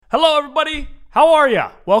Hello, everybody. How are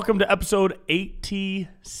ya? Welcome to episode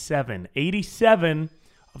 87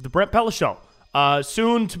 of the Brent Pella Show.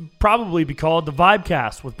 Soon to probably be called the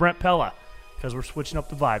Vibecast with Brent Pella, because we're switching up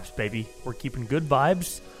the vibes, baby. We're keeping good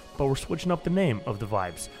vibes, but we're switching up the name of the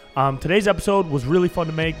vibes. Today's episode was really fun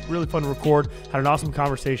to make, really fun to record. Had an awesome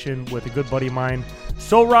conversation with a good buddy of mine,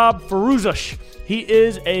 Sohrab Forouzesh. He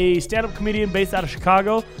is a stand-up comedian based out of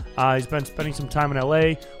Chicago. He's been spending some time in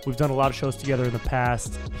LA. We've done a lot of shows together in the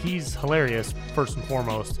past. He's hilarious, first and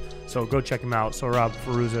foremost. So go check him out, Sohrab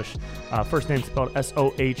Forouzesh. First name spelled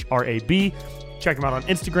S-O-H-R-A-B. Check him out on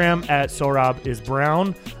Instagram at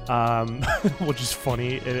SohrabIsBrown, which is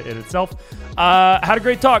funny in itself. Had a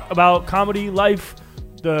great talk about comedy, life,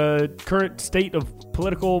 the current state of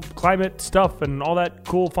political climate stuff, and all that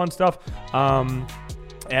cool, fun stuff.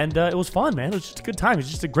 And it was fun, man. It was just a good time. He's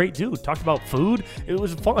just a great dude. Talked about food. It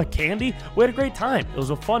was fun, like candy. We had a great time. It was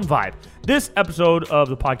a fun vibe. This episode of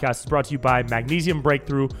the podcast is brought to you by Magnesium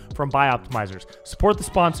Breakthrough from Bioptimizers. Support the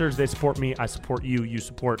sponsors. They support me. I support you. You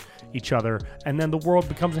support each other. And then the world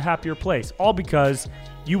becomes a happier place. All because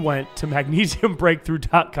you went to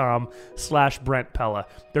magnesiumbreakthrough.com/Brent Pella.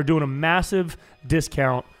 They're doing a massive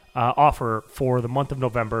discount offer for the month of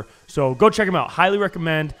November. So go check them out. Highly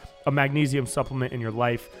recommend a magnesium supplement in your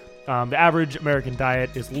life. The average American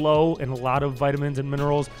diet is low in a lot of vitamins and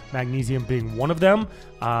minerals, magnesium being one of them.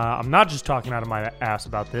 I'm not just talking out of my ass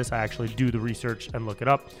about this. I actually do the research and look it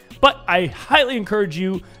up. But I highly encourage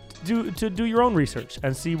you to do your own research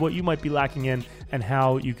and see what you might be lacking in and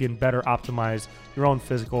how you can better optimize your own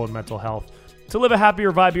physical and mental health to live a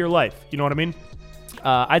happier, vibier life. You know what I mean?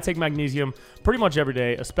 I take magnesium pretty much every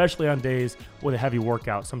day, especially on days with a heavy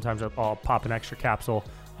workout. Sometimes I'll pop an extra capsule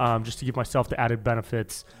just to give myself the added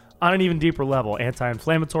benefits on an even deeper level.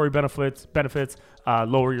 Anti-inflammatory benefits,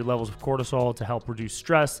 lower your levels of cortisol to help reduce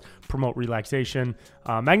stress, promote relaxation.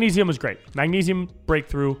 Magnesium is great.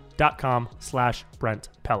 Magnesiumbreakthrough.com/Brent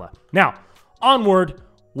Pella. Now, onward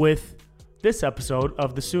with this episode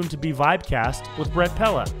of the soon-to-be Vibecast with Brent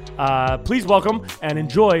Pella. Please welcome and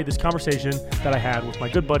enjoy this conversation that I had with my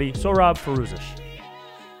good buddy, Sohrab Forouzesh.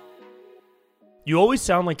 You always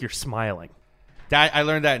sound like you're smiling. I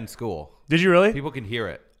learned that in school. Did you really? People can hear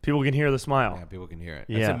it. People can hear the smile. Yeah, people can hear it.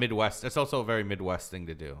 Yeah. It's a Midwest. It's also a very Midwest thing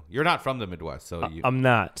to do. You're not from the Midwest, so I'm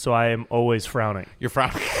not. So I am always frowning. You're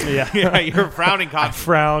frowning. Yeah. Yeah, you're frowning constantly. I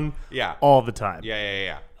frown all the time.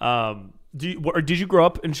 Yeah. Did you grow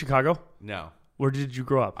up in Chicago? No. Where did you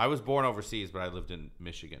grow up? I was born overseas, but I lived in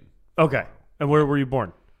Michigan. Okay. And where were you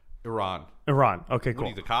born? Iran. Okay, cool. What are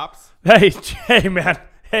you, the cops? Hey, man.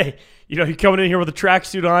 Hey, you're coming in here with a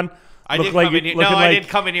tracksuit on. I didn't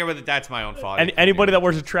come in here with it. That's my own fault. Anybody that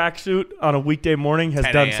wears a tracksuit on a weekday morning has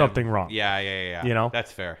done something wrong. Yeah. You know?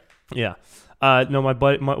 That's fair. Yeah. No,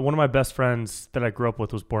 one of my best friends that I grew up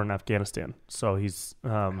with was born in Afghanistan. So he's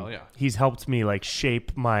helped me like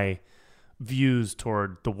shape my views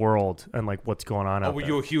toward the world and like what's going on out there. Were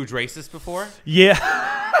you a huge racist before? Yeah.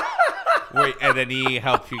 Wait, and then he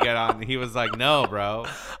helped you get on. He was like, "No, bro."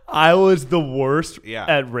 I was the worst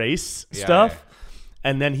at race stuff. Yeah.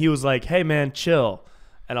 And then he was like, "Hey, man, chill."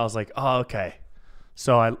 And I was like, "Oh, okay."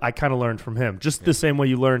 So I kind of learned from him. Just the same way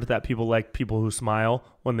you learned that people like people who smile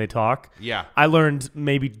when they talk. Yeah. I learned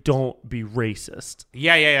maybe don't be racist.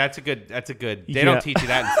 Yeah. That's a good. They don't teach you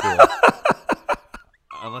that in school.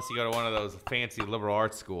 Unless you go to one of those fancy liberal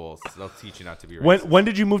arts schools, they'll teach you not to be racist. When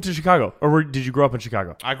did you move to Chicago? Or did you grow up in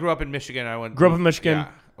Chicago? I grew up in Michigan. Grew up in Michigan? Yeah,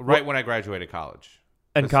 right when I graduated college.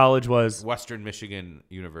 And college was? Western Michigan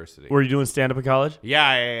University. Were you doing stand-up in college?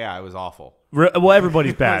 Yeah. It was awful. Well,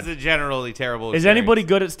 everybody's bad. It was a generally terrible experience. Is anybody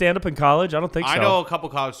good at stand-up in college? I don't think so. I know a couple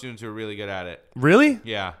college students who are really good at it. Really?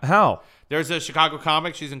 Yeah. How? There's a Chicago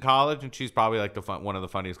comic. She's in college, and she's probably like one of the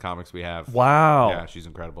funniest comics we have. Wow. Yeah, she's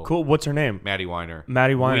incredible. Cool. What's her name? Maddie Weiner.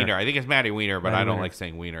 Weiner. I think it's Maddie Weiner, but I don't like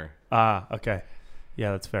saying Weiner. Ah, okay.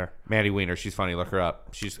 Yeah, that's fair. Maddie Weiner. She's funny. Look her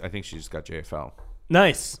up. I think she just got JFL.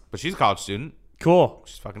 Nice. But she's a college student. Cool.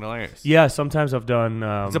 She's fucking hilarious. Yeah, sometimes I've done.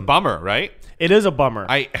 It's a bummer, right? It is a bummer.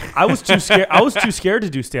 I was too scared. I was too scared to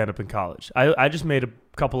do stand up in college. I just made a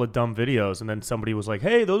couple of dumb videos, and then somebody was like,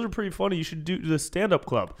 "Hey, those are pretty funny. You should do the stand up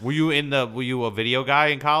club." Were you a video guy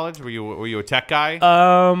in college? Were you a tech guy?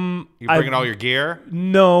 You bringing all your gear?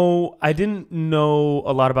 No, I didn't know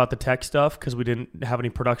a lot about the tech stuff because we didn't have any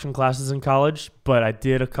production classes in college. But I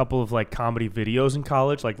did a couple of like comedy videos in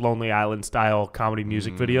college, like Lonely Island style comedy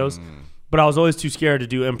music videos. But I was always too scared to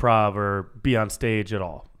do improv or be on stage at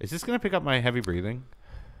all. Is this going to pick up my heavy breathing?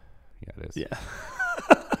 Yeah, it is. Yeah.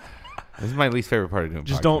 This is my least favorite part of doing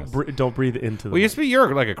Just podcasts. don't breathe into them. Well,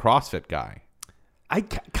 you're like a CrossFit guy. I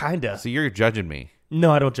kind of. So you're judging me.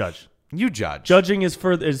 No, I don't judge. You judge. Judging is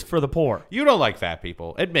for the poor. You don't like fat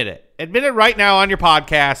people. Admit it. Admit it right now on your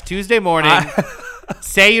podcast, Tuesday morning.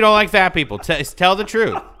 Say you don't like fat people. Tell the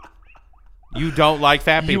truth. You don't like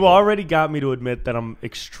fat people. You already got me to admit that I'm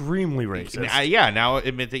extremely racist. Now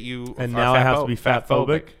admit that you and are now I have to be fat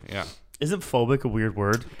phobic. Yeah. Isn't phobic a weird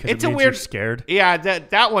word? It's it a means weird. You're scared. Yeah,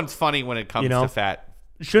 that one's funny when it comes to fat.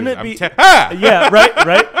 Shouldn't it be? Yeah, right.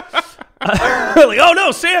 Like, oh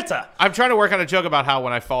no, Santa! I'm trying to work on a joke about how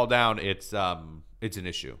when I fall down, it's an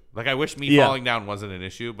issue. Like I wish me falling down wasn't an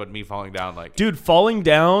issue, but me falling down, like, dude, falling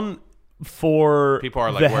down for people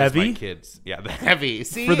are like, the where's heavy? My kids? Yeah, the heavy.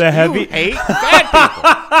 See, for the heavy, you hate fat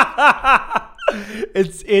people.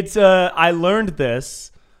 It's. I learned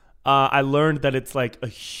this. I learned that it's like a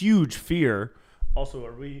huge fear. Also,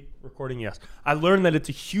 are we recording? Yes. I learned that it's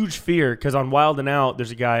a huge fear because on Wild and Out,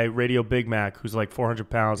 there's a guy, Radio Big Mac, who's like 400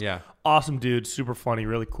 pounds. Yeah. Awesome dude, super funny,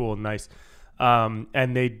 really cool and nice.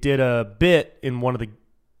 And they did a bit in one of the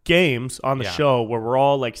games on the show where we're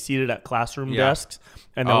all like seated at classroom desks.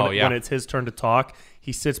 And then when it's his turn to talk,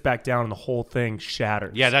 he sits back down and the whole thing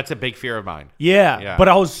shatters. Yeah, that's a big fear of mine. Yeah. But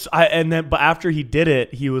but after he did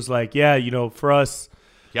it, he was like, yeah, for us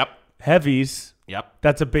heavies,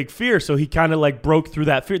 that's a big fear. So he kind of like broke through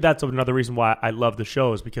that fear. That's another reason why I love the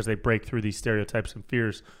show is because they break through these stereotypes and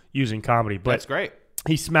fears using comedy. But that's great.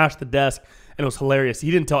 He smashed the desk and it was hilarious. He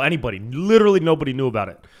didn't tell anybody. Literally nobody knew about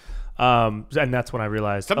it. And that's when I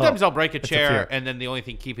realized. Sometimes I'll break a chair and then the only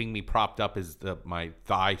thing keeping me propped up is my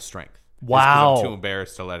thigh strength. Wow. I'm too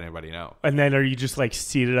embarrassed to let anybody know. And then are you just like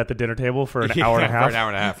seated at the dinner table for an hour and a half? For an hour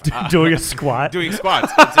and a half. Doing a squat? Doing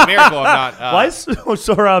squats. It's a miracle I'm not. Why is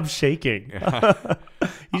Sohrab shaking?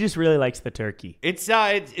 He just really likes the turkey. It's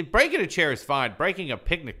breaking a chair is fine. Breaking a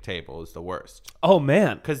picnic table is the worst. Oh,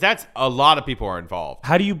 man. Because that's a lot of people are involved.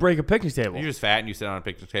 How do you break a picnic table? You're just fat and you sit on a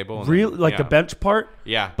picnic table. Really? Like the bench part?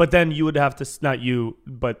 Yeah. But then you would have to, not you,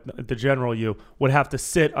 but the general you, would have to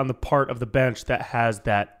sit on the part of the bench that has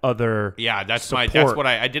that other that's support. that's what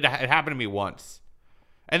I did. It happened to me once.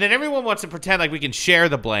 And then everyone wants to pretend like we can share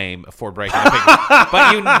the blame for breaking a picnic.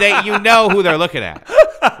 But you know who they're looking at,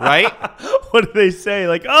 right? What do they say?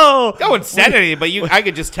 Like, oh. No one said anything, but I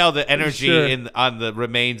could just tell the energy on the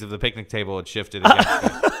remains of the picnic table had shifted against me.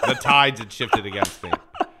 The tides had shifted against me.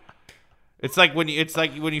 It's like when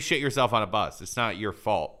you shit yourself on a bus. It's not your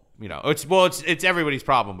fault. It's everybody's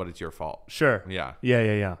problem, but it's your fault. Sure. Yeah.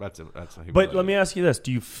 Yeah. That's But let me ask you this: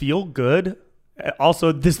 do you feel good?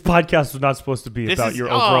 Also, this podcast was not supposed to be about your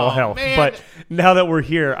overall health, man. But now that we're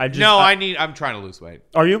here, I'm trying to lose weight.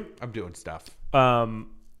 Are you? I'm doing stuff. I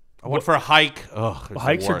went for a hike.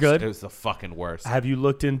 Hikes are good. It was the fucking worst. Have you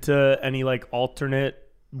looked into any like alternate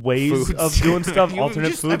ways of doing stuff?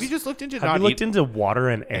 Alternate foods? Have you just looked into? Into water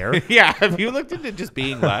and air? Yeah. Have you looked into just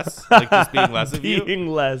being less? Like just being less of you. Being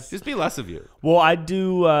less. Just be less of you. Well, I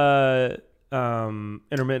do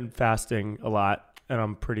intermittent fasting a lot. And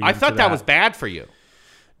I'm pretty. I thought that was bad for you.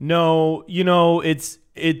 No, it's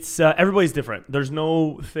everybody's different. There's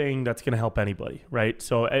no thing that's going to help anybody, right?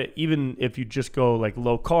 So even if you just go like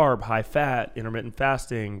low carb, high fat, intermittent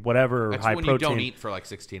fasting, whatever, that's high when protein. You don't eat for like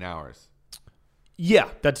 16 hours. Yeah,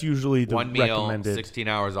 that's usually the one meal, recommended. 16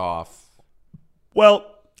 hours off. Well,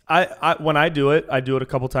 I when I do it a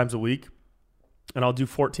couple times a week, and I'll do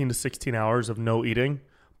 14 to 16 hours of no eating.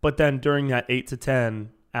 But then during that 8 to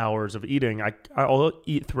 10 hours of eating, I'll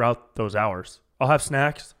eat throughout those hours. I'll have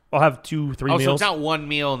snacks. I'll have 2-3 meals. So it's not one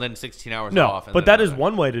meal and then 16 hours off. No, but that is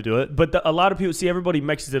one way to do it. But a lot of people, everybody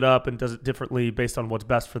mixes it up and does it differently based on what's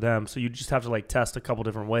best for them. So you just have to like test a couple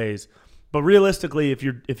different ways. But realistically, if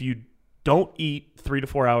you don't eat 3 to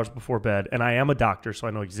 4 hours before bed, and I am a doctor, so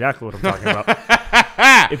I know exactly what I'm talking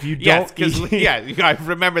about. If you don't I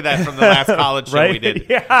remember that from the last college show we did.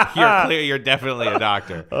 Yeah. You're definitely a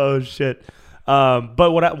doctor. Oh, shit.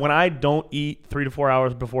 But when I don't eat 3 to 4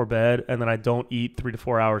 hours before bed, and then I don't eat 3 to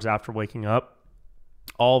 4 hours after waking up,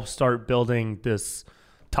 I'll start building this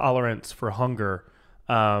tolerance for hunger,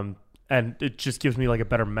 and it just gives me like a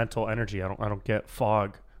better mental energy. I don't get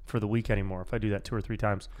fog for the week anymore if I do that 2 or 3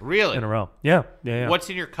 times in a row. Yeah. What's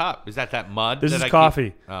in your cup? Is that mud? This is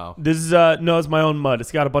coffee. Oh, this is no, it's my own mud.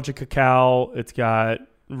 It's got a bunch of cacao. It's got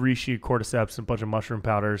reishi, cordyceps, and a bunch of mushroom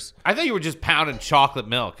powders. I thought you were just pounding chocolate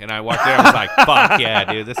milk, and I walked there and I was like, fuck yeah,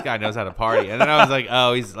 dude, this guy knows how to party. And then I was like,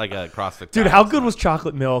 oh, he's like a CrossFit dude, guy. how good was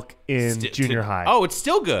chocolate milk in junior high? Oh, it's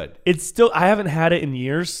still good. I haven't had it in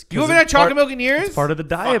years. You haven't had chocolate milk in years? It's part of the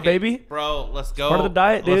diet, baby. Bro, let's go. Part of the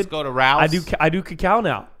diet, dude. Let's go to Ralph's. I do cacao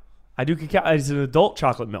now. I do cacao. It's an adult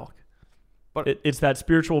chocolate milk. But it's that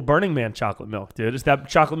spiritual Burning Man chocolate milk, dude. It's that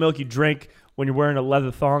chocolate milk you drink when you're wearing a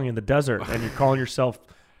leather thong in the desert and you're calling yourself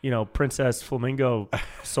Princess Flamingo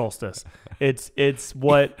solstice. It's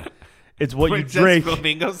what Princess you drink.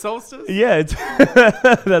 Flamingo solstice? Yeah, it's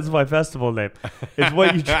that's my festival name. It's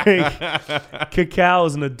what you drink. Cacao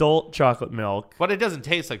is an adult chocolate milk. But it doesn't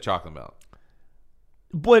taste like chocolate milk.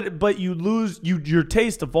 But you lose your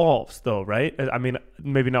taste evolves though, right? I mean,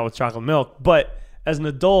 maybe not with chocolate milk, but as an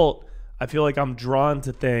adult, I feel like I'm drawn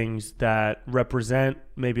to things that represent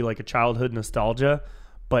maybe like a childhood nostalgia,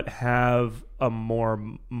 but have a more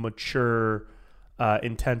mature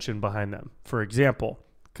intention behind them. For example,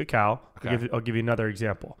 cacao. Okay. I'll give you another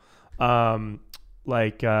example.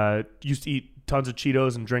 Used to eat tons of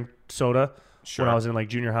Cheetos and drink soda Sure. when I was in like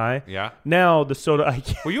junior high. Yeah. Now the soda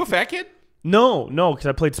Were you a fat kid? No, because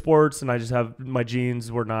I played sports and I just have my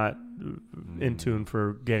genes were not in tune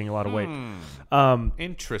for gaining a lot of weight.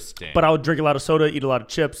 Interesting. But I would drink a lot of soda, eat a lot of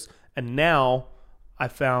chips, and now I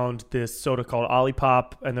found this soda called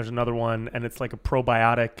Olipop, and there's another one, and it's like a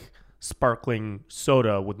probiotic sparkling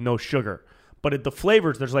soda with no sugar. But the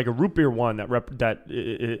flavors, there's like a root beer one that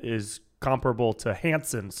is comparable to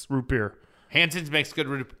Hanson's root beer. Hanson's makes good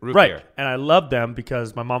root Right. beer. And I love them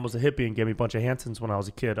because my mom was a hippie and gave me a bunch of Hanson's when I was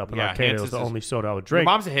a kid up in Arcade. It was the only soda I would drink.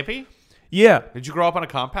 Your mom's a hippie? Yeah. Did you grow up on a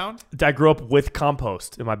compound? I grew up with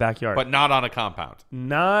compost in my backyard. But not on a compound.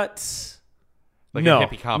 Not Like no. a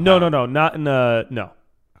hippie compound. No. Not in a no.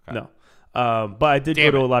 Okay. No. But I did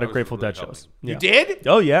go to a lot of Grateful Dead shows. Yeah. You did?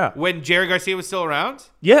 Oh yeah. When Jerry Garcia was still around?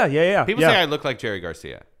 Yeah. People say I look like Jerry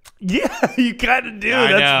Garcia. Yeah, you kind of do.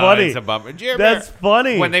 I That's know, funny. It's a bummer. Jerry That's Bear.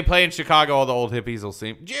 funny. When they play in Chicago, all the old hippies will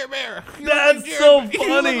sing, Jerry Bear. That's so You look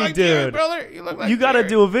funny, like Jerry, dude. brother. You look like You got to Jerry.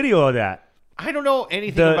 do a video of that. I don't know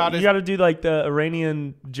anything about it. You got to do like the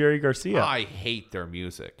Iranian Jerry Garcia. I hate their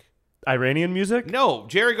music. Iranian music? No,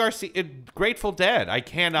 Jerry Garcia, Grateful Dead. I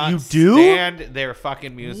cannot You do? stand their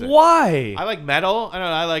fucking music. Why? I like metal. I don't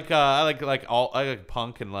know. I like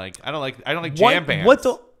punk and like I don't like jam bands. What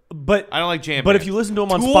the? But I don't like jam But bands. if you listen to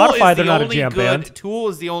them on Tool Spotify, is they're the not a only jam good- band. Tool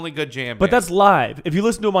is the only good jam band. But that's live. If you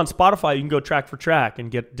listen to them on Spotify, you can go track for track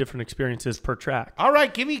and get different experiences per track. all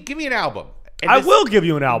right. Give me an album. And I this- will give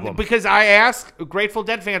you an album. Because I ask Grateful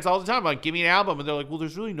Dead fans all the time, like, give me an album, and they're like, well,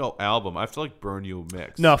 there's really no album. I have to like burn you a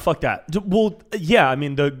mix. No, fuck that. Well, yeah, I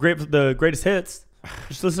mean the greatest hits.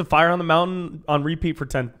 Just listen to Fire on the Mountain on repeat for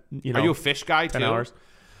 10. Are you a Fish guy 10 too? hours.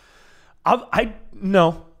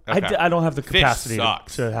 No. Okay. I don't have the Fish capacity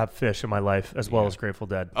sucks. to have Fish in my life as well as Grateful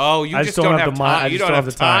Dead. Oh, you I just don't have the time. I You just don't have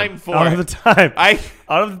the time for I don't it. have the time. I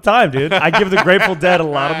don't have the time, dude. I give the Grateful Dead a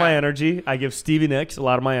lot of my energy. I give Stevie Nicks a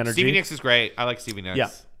lot of my energy. Stevie Nicks is great. I like Stevie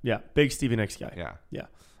Nicks. Yeah. Big Stevie Nicks guy.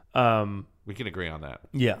 Yeah. We can agree on that.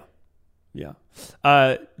 Yeah.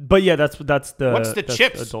 But yeah, that's the. What's the that's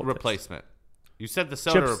chips adult replacement? You said the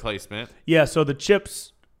soda Chips. replacement. Yeah, so the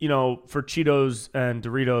chips, for Cheetos and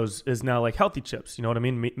Doritos is now like healthy chips. You know what I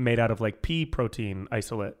mean? Made out of like pea protein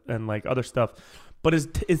isolate and like other stuff, but it's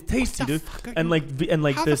tasty, dude. And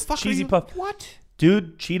How this the fuck cheesy are you, puff. What?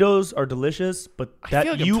 Dude, Cheetos are delicious, but I that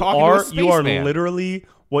feel like I'm you talking to a are spaceman. literally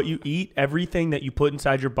what you eat. Everything that you put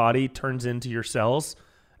inside your body turns into your cells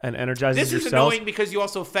and energizes This your is cells. annoying because you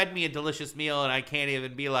also fed me a delicious meal, and I can't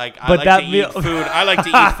even be like, I But like that to meal- eat food. I like to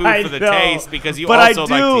eat food I for the know. taste because you But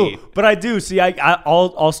also I do. like to eat. But I do. See,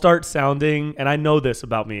 I'll start sounding, and I know this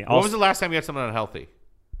about me. When was the last time you had something unhealthy?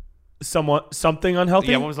 Something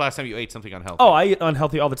unhealthy? Yeah, when was the last time you ate something unhealthy? Oh, I eat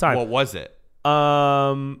unhealthy all the time. What was it? It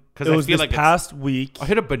I was feel this like past week I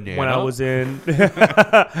hit a banana. when I was in. It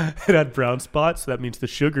had brown spots, so that means the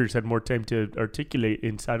sugars had more time to articulate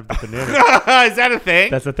inside of the banana. Is that a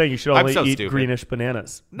thing? That's the thing. You should I'm only so eat stupid. greenish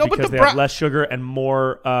bananas No, but because the they bra- have less sugar and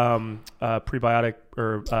more prebiotic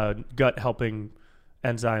or gut helping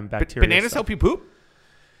enzyme bacteria. Bananas stuff. help you poop?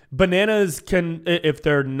 Bananas can, if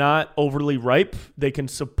they're not overly ripe, they can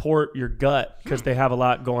support your gut because they have a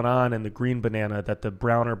lot going on in the green banana that the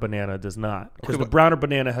browner banana does not. Because the browner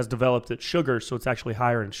banana has developed its sugar, so it's actually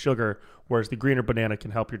higher in sugar, whereas the greener banana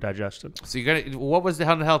can help your digestion. So what was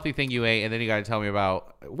the unhealthy thing you ate? And then you got to tell me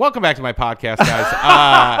about. Welcome back to my podcast, guys,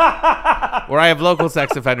 where I have local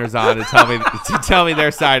sex offenders on to tell me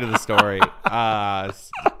their side of the story.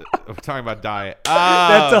 We're talking about diet.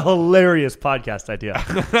 That's a hilarious podcast idea.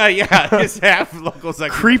 Yeah, just have local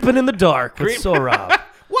sex. Creeping in the dark with Sohrab.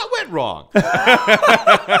 What went wrong?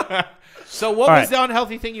 So what All was right. the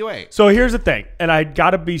unhealthy thing you ate? So here's the thing, and I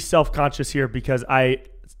got to be self-conscious here because I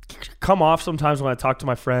come off sometimes when I talk to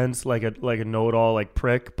my friends like a know-it-all, like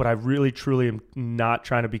prick, but I really, truly am not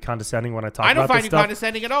trying to be condescending when I talk I don't about find this you stuff.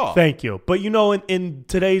 condescending at all. Thank you. But in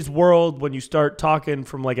today's world, when you start talking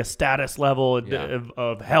from like a status level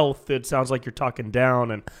of health, it sounds like you're talking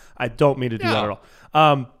down, and I don't mean to do that at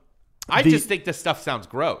all. I just think this stuff sounds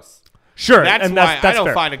gross. Sure, That's and why that's I don't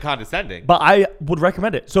fair. find it condescending. But I would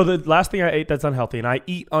recommend it. So the last thing I ate that's unhealthy, and I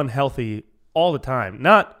eat unhealthy all the time,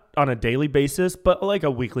 not on a daily basis, but like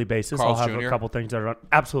a weekly basis. Carl's I'll have Jr.? a couple things that are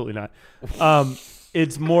absolutely not.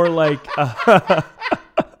 It's more like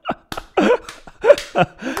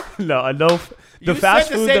no, I know the fast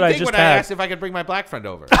said the food same that I thing just when I had. asked if I could bring my black friend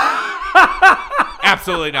over.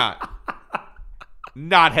 Absolutely not.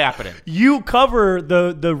 Not happening. You cover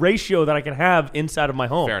the ratio that I can have inside of my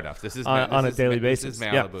home. Fair enough. This is on a daily basis. This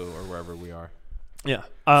is Malibu or wherever we are. Yeah.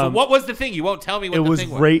 So what was the thing? You won't tell me what the thing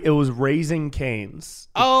was. It was Raising Cane's.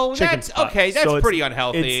 Oh, chicken that's spot. okay. That's So pretty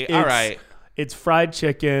unhealthy. All right. It's fried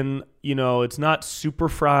chicken. You know, it's not super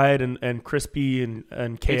fried and crispy and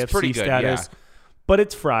KFC It's pretty good, status, yeah. but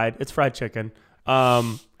it's fried. It's fried chicken.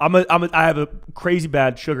 I have a crazy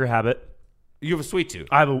bad sugar habit. You have a sweet tooth.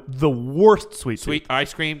 I have the worst sweet Sweet tooth.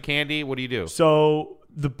 ice cream, candy. What do you do? So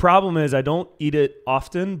the problem is I don't eat it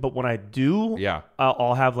often, but when I do, Yeah.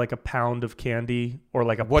 I'll have like a pound of candy or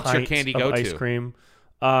like a What's your pint candy of go-to? ice cream.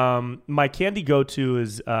 My candy go-to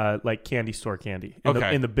is like candy store candy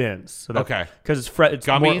in the bins. So Okay. Because it's fresh. It's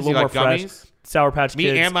Gummies? more, a You little more like fresh. gummies? Sour Patch Me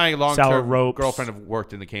Kids. and my Sour long-term Ropes. girlfriend have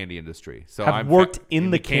worked in the candy industry. So Have I'm worked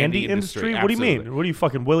in the candy industry? What do you absolutely. mean? What are you,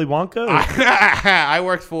 fucking Willy Wonka? I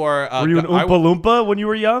worked for. Were you an Oompa Loompa when you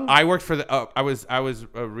were young? I worked for the. I was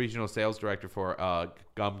a regional sales director for a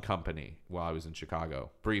gum company while I was in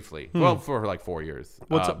Chicago briefly. Well, for like 4 years.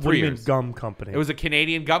 What do 3 you mean years. gum company? It was a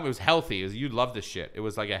Canadian gum. It was healthy. You'd love this shit. It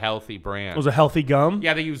was like a healthy brand. It was a healthy gum?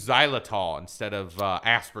 Yeah, they use xylitol instead of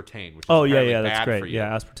aspartame, which is Oh, yeah, apparently that's bad great. for you.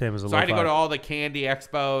 Yeah, aspartame is a So I had to go to low all the candy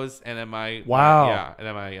expos, and then my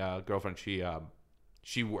girlfriend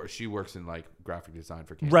she works in like graphic design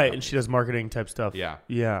for candy. Right, companies. and she does marketing type stuff. Yeah.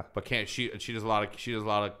 Yeah. But she does a lot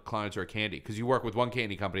of clients who are candy because you work with one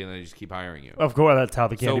candy company and then they just keep hiring you. Of course, that's how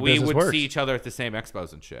the candy So we business would works. see each other at the same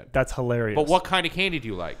expos and shit. That's hilarious. But what kind of candy do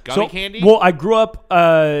you like? Gummy candy? Well, I grew up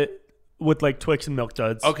with like Twix and Milk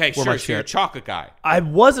Duds. Okay, were my sure. So you're a shit. chocolate guy. I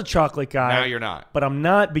was a chocolate guy. Now you're not. But I'm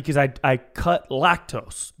not because I cut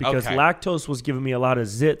lactose because Okay. lactose was giving me a lot of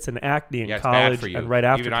zits and acne in Yeah, it's bad college for you. and right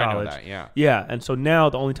after Even I know college. that, yeah. Yeah, and so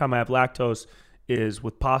now the only time I have lactose is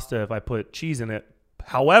with pasta if I put cheese in it.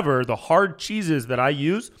 However, the hard cheeses that I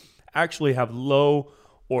use actually have low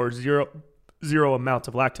or zero amounts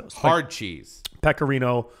of lactose. Hard cheese.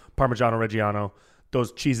 Pecorino, Parmigiano Reggiano,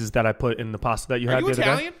 those cheeses that I put in the pasta that you Are had you the other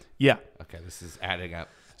Italian? day. Yeah. Okay, this is adding up.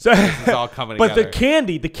 So This is all coming but together.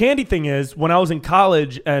 the candy thing is when I was in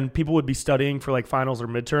college and people would be studying for like finals or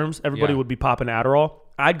midterms, everybody Yeah. would be popping Adderall.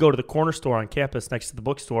 I'd go to the corner store on campus next to the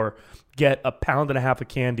bookstore, get a pound and a half of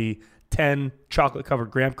candy, 10 chocolate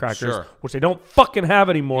covered graham crackers, Sure. which they don't fucking have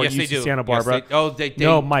anymore Yes, at they UC do. Santa Yes, Barbara. they-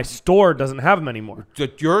 No, my store doesn't have them anymore. So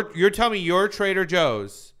you're telling me your Trader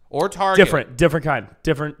Joe's or Target. Different kind.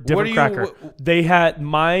 Different What do you- cracker. They had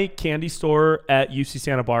my candy store at UC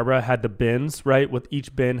Santa Barbara had the bins, right? With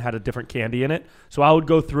each bin had a different candy in it. So I would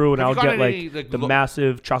go through and Have I you would get gotten any, like like, the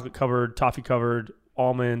massive chocolate covered, toffee covered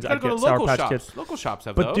almonds. You I gotta go get to Sour local Patch shops. Kids. Local shops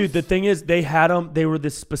have But those. dude, the thing is, they had them. They were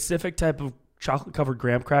this specific type of chocolate covered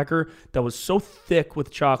graham cracker that was so thick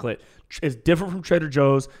with chocolate. It's different from Trader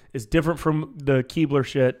Joe's. It's different from the Keebler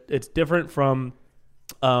shit. It's different from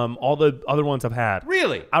all the other ones I've had.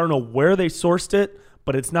 Really? I don't know where they sourced it,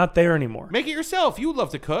 but it's not there anymore. Make it yourself. You love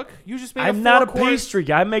to cook. You just made I'm not a 4-course pastry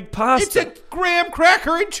guy. I make It's pasta. a graham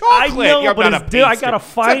cracker and I chocolate. know, You're but not it's a I pastry. gotta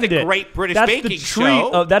find it's not it. the Great British that's Baking the treat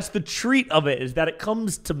Show. that's the treat of it is that it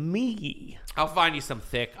comes to me. I'll find you some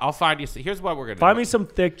thick. I'll find you. Here's what we're gonna Find do. me some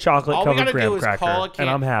thick chocolate All we covered gotta graham do is cracker, call and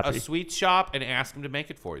I'm happy. a sweet shop and ask them to make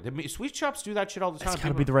it for you. The sweet shops do that shit all the time. It's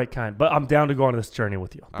gotta be the right kind. But I'm down to go on this journey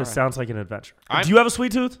with you. This right. sounds like an adventure. I'm- Do you have a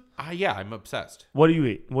sweet tooth? Yeah, I'm obsessed. What do you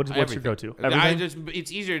eat? What's your Everything. go-to? I Everything?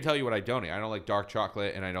 it's easier to tell you what I don't eat. I don't like dark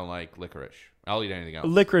chocolate and I don't like licorice. I'll eat anything else.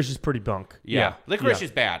 Licorice is pretty bunk. Yeah, licorice Yeah.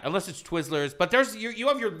 is bad unless it's Twizzlers. But there's you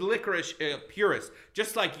have your licorice purist,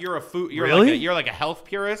 just like you're a food. You're Really? you're like a health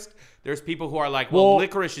purist. There's people who are like, well,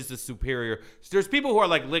 licorice is the superior. There's people who are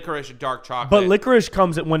like licorice and dark chocolate. But licorice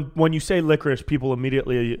comes at when you say licorice, people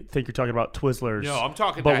immediately think you're talking about Twizzlers. No, I'm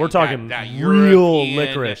talking. But that, we're talking that real European,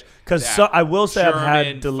 licorice. Because that I will say I've had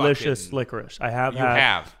German delicious fucking- licorice. I have. You had,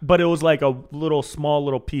 have. but it was like a small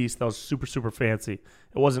little piece that was super super fancy.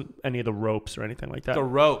 It wasn't any of the ropes or anything like that. The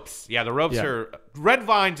ropes, yeah, the ropes Yeah. are red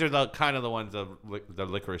vines are the kind of the ones the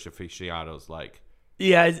licorice aficionados like.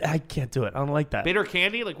 Yeah, I can't do it. I don't like that. Bitter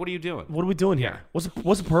candy, like what are you doing? What are we doing here? What's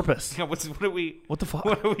the purpose? Yeah, what are we? What the fuck?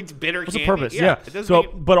 What are we? Bitter What's candy. the purpose? Yeah. It doesn't So,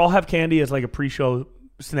 make- but I'll have candy as like a pre-show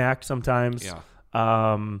snack sometimes.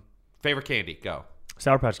 Yeah. Favorite candy? Go.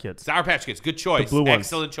 Sour Patch Kids. Sour Patch Kids. Good choice. blue ones.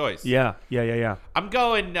 Excellent choice. Yeah. I'm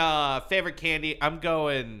going favorite candy. I'm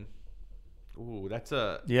going Ooh, that's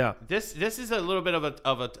a Yeah. This is a little bit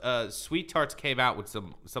of a Sweet Tarts came out with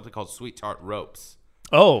something called Sweet Tart ropes.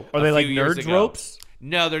 Oh, are they like few years Nerds ago. ropes?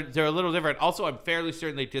 No, they're a little different. Also, I'm fairly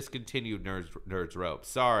certain they discontinued Nerds ropes.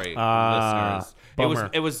 Sorry, listeners. Bummer.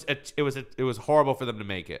 It was horrible for them to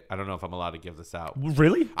make it. I don't know if I'm allowed to give this out.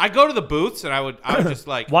 Really? I go to the booths and I would just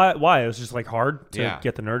like Why? It was just like hard to Yeah.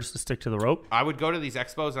 get the nerds to stick to the rope. I would go to these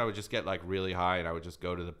expos and I would just get like really high and I would just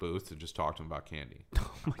go to the booths and just talk to them about candy.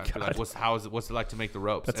 Oh my I'd be god. like, what's it like to make the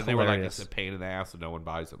ropes? That's and they were like, hilarious. it's a pain in the ass and no one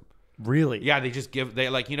buys them. Really? Yeah, they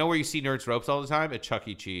like where you see Nerds ropes all the time at Chuck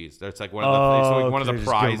E. Cheese. It's like one of the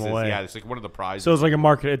prizes. Yeah, it's like one of the prizes. So it's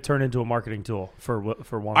like it turned into a marketing tool for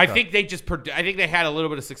Wonka. I think they had a little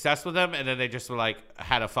bit of success with them, and then they just were like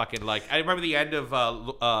had a fucking like. I remember the end of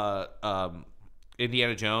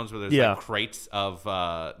Indiana Jones where there's like crates of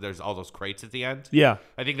there's all those crates at the end. Yeah.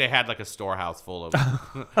 I think they had like a storehouse full of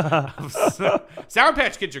Sour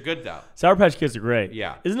Patch Kids are good though. Sour Patch Kids are great.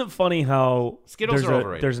 Yeah. Isn't it funny how Skittles are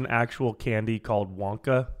overrated. There's an actual candy called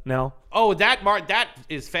Wonka now? Oh, that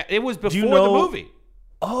is it was before the movie.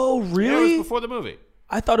 Oh, really? Yeah, it was before the movie.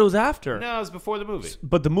 I thought it was after. No, it was before the movie.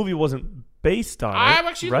 But the movie wasn't based on it. I've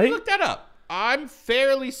actually right? looked that up. I'm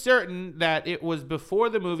fairly certain that it was before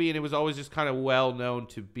the movie, and it was always just kind of well known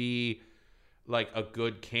to be like a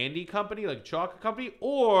good candy company, like a chocolate company,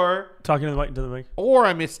 or Talking to the mic. or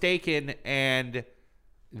I'm mistaken, and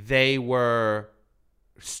they were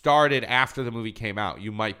started after the movie came out.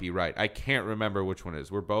 You might be right. I can't remember which one it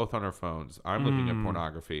is. We're both on our phones. I'm looking at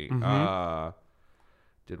pornography. Mm-hmm.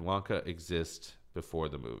 Did Wonka exist before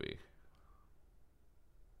the movie?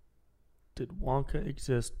 Did Wonka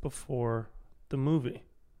exist before the movie?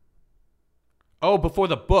 Oh, before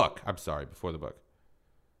the book. I'm sorry, before the book.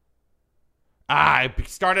 It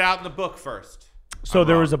started out in the book first. So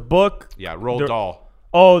there was a book. Yeah, Roald Dahl.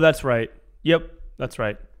 Oh, that's right. Yep, that's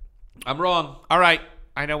right. I'm wrong. All right.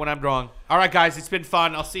 I know when I'm wrong. All right, guys, it's been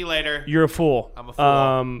fun. I'll see you later. You're a fool. I'm a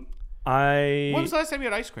fool. When was the last time you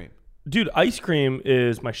had ice cream? Dude, ice cream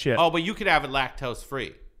is my shit. Oh, but you could have it lactose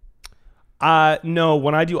free. No,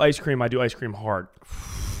 when I do ice cream hard.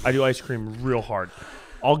 I do ice cream real hard.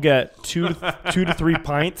 I'll get 2 to 3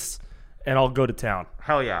 pints, and I'll go to town.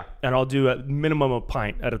 Hell yeah. And I'll do a minimum of a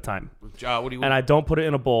pint at a time. What do you? And I don't put it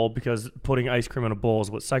in a bowl because putting ice cream in a bowl is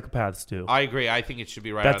what psychopaths do. I agree. I think it should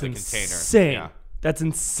be right out of the container. That's insane. Yeah. That's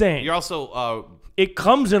insane. You're also. It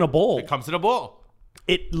comes in a bowl. It comes in a bowl.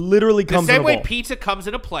 It literally comes in a bowl. The same way pizza comes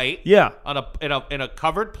in a plate. Yeah. In a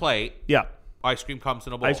covered plate. Yeah. Ice cream comes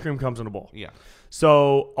in a bowl. Ice cream comes in a bowl. Yeah.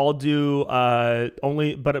 So I'll do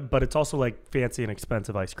only, but it's also like fancy and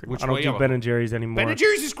expensive ice cream. I don't do Ben and Jerry's anymore. Ben and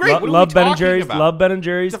Jerry's is great. What are love we Ben and talking Jerry's. about? Love Ben and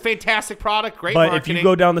Jerry's. It's a fantastic product. Great but marketing. if you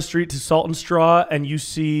go down the street to Salt and Straw and you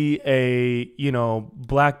see a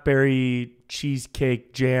blackberry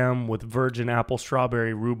cheesecake jam with virgin apple,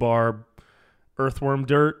 strawberry, rhubarb, earthworm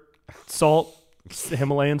dirt, salt,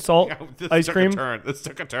 Himalayan salt ice cream. This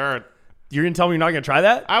took a turn. You're gonna tell me you're not gonna try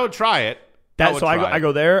that? I would try it. I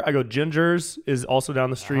go there. I go Ginger's is also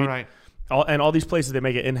down the street. All right. And all these places, they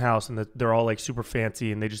make it in-house, and they're all like super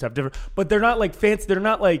fancy, and they just have different. But they're not like fancy. They're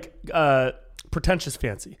not like pretentious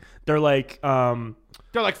fancy. They're like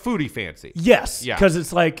foodie fancy. Yes, Yeah. because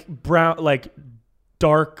it's like brown, like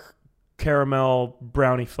dark caramel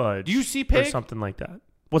brownie fudge. Do you see Pig? Or something like that?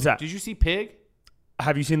 What's that? Did you see Pig?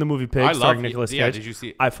 Have you seen the movie Pig I starring love Nicolas Cage? Yeah, did you see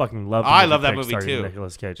it? I fucking love. I love that Pig movie starring too.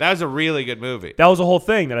 Nicolas Cage. That was a really good movie. That was a whole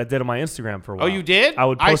thing that I did on my Instagram for a while. Oh, you did?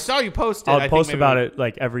 I saw you post it. I would post about it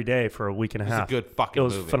like every day for a week and a half. It's a good fucking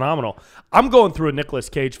movie. It was phenomenal. I'm going through a Nicolas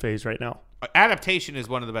Cage phase right now. Adaptation is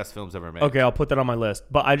one of the best films ever made. Okay, I'll put that on my list.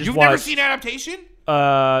 But I just You've watched, never seen Adaptation?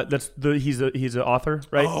 He's an author,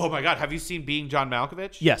 right? Oh my god, have you seen Being John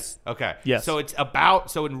Malkovich? Yes. Okay. Yes.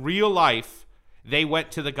 So in real life, they went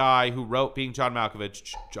to the guy who wrote Being John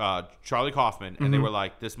Malkovich, Charlie Kaufman, and they were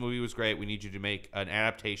like, "This movie was great. We need you to make an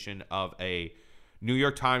adaptation of a New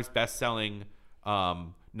York Times best-selling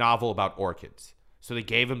novel about orchids." So they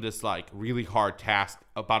gave him this like really hard task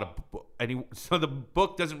about a book, and so the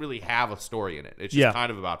book doesn't really have a story in it. It's just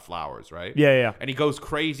kind of about flowers, right? Yeah. And he goes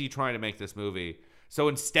crazy trying to make this movie. So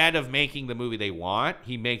instead of making the movie they want,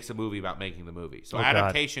 he makes a movie about making the movie. So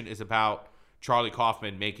Adaptation is about Charlie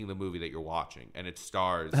Kaufman making the movie that you're watching, and it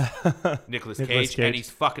stars Nicolas Cage, and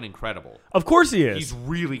he's fucking incredible. Of course he is. He's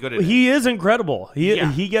really good at it. He is incredible.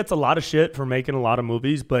 He gets a lot of shit for making a lot of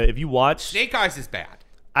movies, but if you watch... Snake Eyes is bad.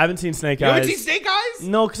 I haven't seen Snake Eyes. You haven't seen Snake Eyes?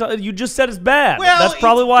 No, because you just said it's bad. Well, that's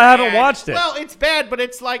probably why I haven't watched it. Well, it's bad, but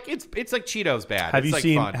it's like Cheetos bad.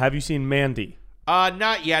 Have you seen Mandy?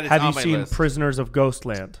 Not yet. It's have on you my seen list. Prisoners of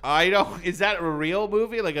Ghostland? I don't. Is that a real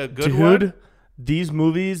movie? Like a good one? Dude, these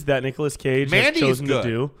movies that Nicolas Cage has chosen to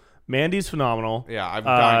do. Mandy's phenomenal. Yeah, I'm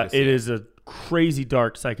dying to see it. It is a crazy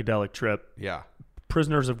dark psychedelic trip. Yeah.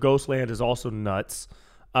 Prisoners of Ghostland is also nuts.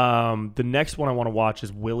 The next one I want to watch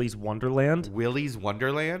is Willy's Wonderland. Willy's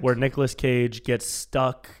Wonderland? Where Nicolas Cage gets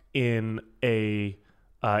stuck in a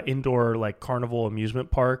indoor like carnival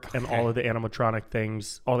amusement park, and all of the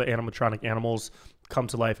animatronic animals come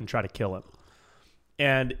to life and try to kill him.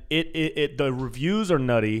 And the reviews are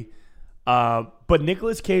nutty. But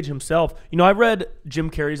Nicolas Cage himself, I read Jim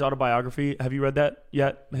Carrey's autobiography. Have you read that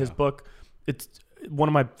yet? His book. It's one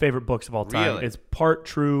of my favorite books of all time. Really? It's part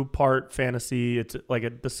true, part fantasy. It's like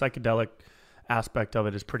the psychedelic aspect of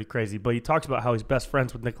it is pretty crazy. But he talks about how he's best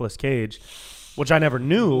friends with Nicolas Cage, which I never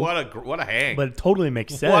knew. What a hang. But it totally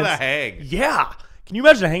makes sense. What a hang. Yeah. Can you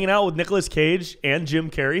imagine hanging out with Nicolas Cage and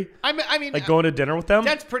Jim Carrey? I mean, like going to dinner with them.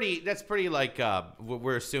 That's pretty. Like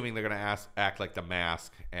we're assuming they're gonna act like The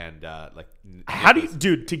Mask and like. How do you,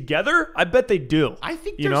 dude? Together? I bet they do. I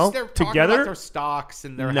think they're talking together. About their stocks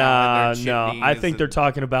and their no. I think they're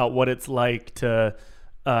talking about what it's like to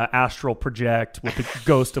astral project with the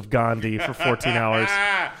ghost of Gandhi for 14 hours.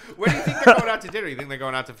 Where do you think they're going out to dinner? You think they're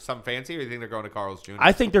going out to some fancy, or do you think they're going to Carl's Jr.?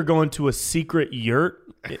 I think they're going to a secret yurt.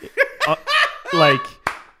 Like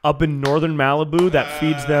up in northern Malibu that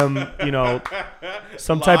feeds them,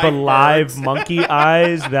 some type of live monkey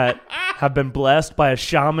eyes that have been blessed by a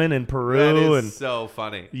shaman in Peru. That is so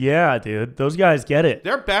funny. Yeah, dude, those guys get it.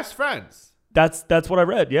 They're best friends. That's what I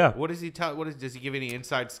read. Yeah. What does he tell? Does he give any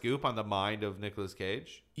inside scoop on the mind of Nicolas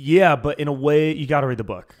Cage? Yeah, but in a way, you got to read the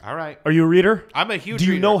book. All right. Are you a reader? I'm a huge. Do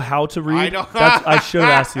you reader. know how to read? I know. I should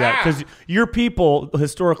ask you that because your people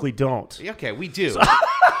historically don't. Okay, we do.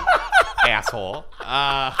 Asshole.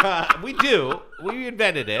 We do. We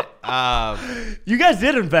invented it. You guys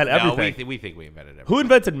did invent everything. No, we think we invented everything. Who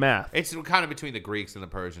invented math? It's kind of between the Greeks and the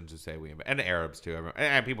Persians who say we invented, and the Arabs too,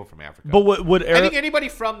 and people from Africa. But would I think anybody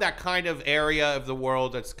from that kind of area of the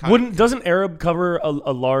world that's kind of doesn't Arab cover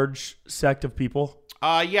a large sect of people?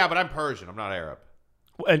 Yeah, but I'm Persian. I'm not Arab.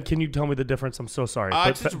 And can you tell me the difference? I'm so sorry, but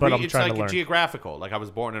I'm it's trying like to learn. Geographical. Like I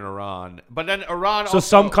was born in Iran, but then Iran. So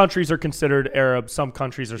some countries are considered Arab, some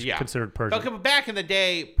countries are considered Persian. But back in the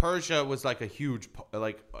day, Persia was like a huge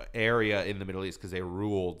area in the Middle East because they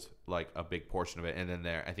ruled like a big portion of it, and then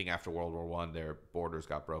I think after World War I, their borders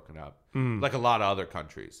got broken up, like a lot of other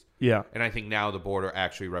countries. Yeah, and I think now the border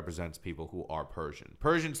actually represents people who are Persian.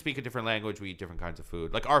 Persians speak a different language. We eat different kinds of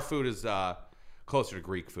food. Like our food is. Closer to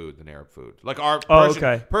Greek food than Arab food. Like our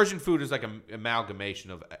Persian food is like an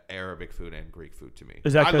amalgamation of Arabic food and Greek food to me.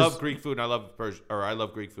 I love Greek food and I love I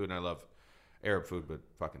love Greek food and I love Arab food, but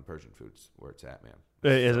fucking Persian food's where it's at, man.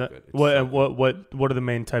 Is it? What are the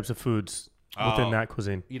main types of foods within that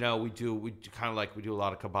cuisine? We do a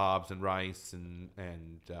lot of kebabs and rice and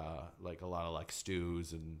like a lot of like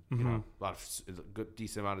stews and a lot of good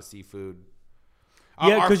decent amount of seafood.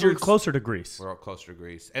 Yeah, because you're closer to Greece. We're all closer to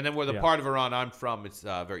Greece. And then where the part of Iran I'm from, it's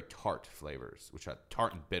very tart flavors, which are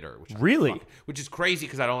tart and bitter. Which is crazy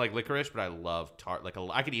because I don't like licorice, but I love tart. Like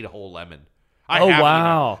I could eat a whole lemon.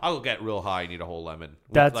 Wow. I'll get real high and eat a whole lemon.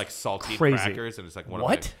 That's with like saltine crazy. Crackers. And it's like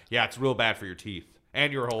what? Yeah, it's real bad for your teeth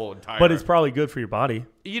and your whole entire. But it's probably good for your body.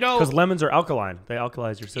 Because lemons are alkaline. They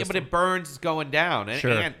alkalize your system. Yeah, but it burns going down. And,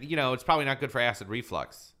 sure. And it's probably not good for acid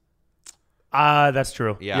reflux. That's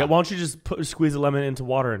true. Yeah. Why don't you just squeeze a lemon into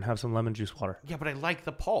water and have some lemon juice water? Yeah, but I like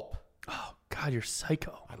the pulp. Oh, God, you're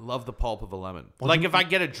psycho. I love the pulp of a lemon. If I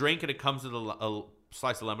get a drink and it comes with a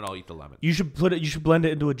slice of lemon, I'll eat the lemon. You should blend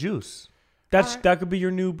it into a juice. That could be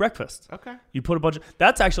your new breakfast. Okay. You put a bunch of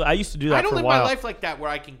that's actually I used to do that for a while. I don't live my life like that where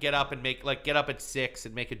I can get up and get up at 6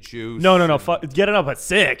 and make a juice. No. Getting up at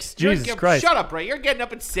 6. Jesus Christ. Shut up, Ray. You're getting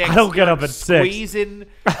up at 6. I don't get up at 6. Squeezing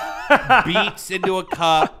beets into a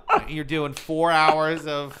cup. You're doing 4 hours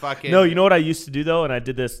of fucking. No, you know what I used to do though, and I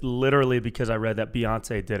did this literally because I read that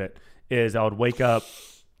Beyonce did it. Is I would wake up,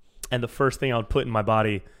 and the first thing I would put in my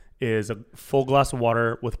body is a full glass of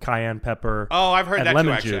water with cayenne pepper. Oh, I've heard that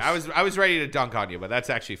lemon too. Actually, juice. I was ready to dunk on you, but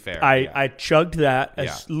that's actually fair. I chugged that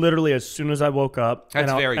literally as soon as I woke up.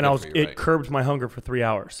 That's very good for you, it curbed my hunger for 3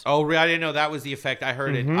 hours. Oh, really? I didn't know that was the effect. I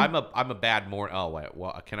heard it. I'm a bad morning. Oh wait,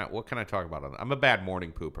 well, what can I talk about on that? I'm a bad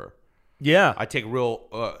morning pooper. Yeah, I take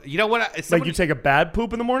real. You know what? You take a bad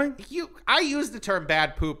poop in the morning. I use the term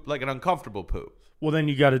bad poop like an uncomfortable poop. Well, then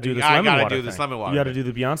you got to do this lemon water. I got to do this lemon water. You got to do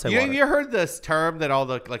the Beyonce water. You heard this term that all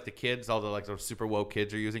the kids, all the super woke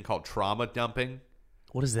kids are using called trauma dumping?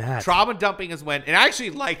 What is that? Trauma dumping is when, and I actually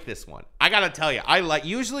like this one. I gotta tell you,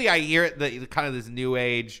 usually I hear the kind of this new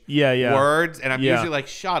age words, and I'm usually like,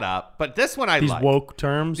 shut up. But this one These woke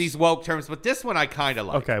terms? These woke terms, but this one I kind of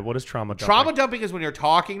like. Okay, what is trauma dumping? Trauma dumping is when you're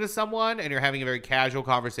talking to someone and you're having a very casual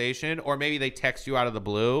conversation, or maybe they text you out of the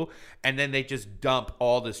blue, and then they just dump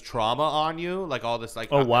all this trauma on you, like all this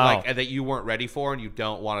that you weren't ready for and you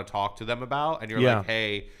don't want to talk to them about, and you're like,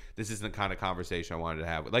 hey, this isn't the kind of conversation I wanted to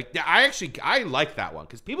have. Like, I like that one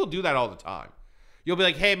because people do that all the time. You'll be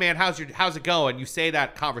like, hey, man, how's it going? You say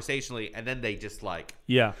that conversationally, and then they just like,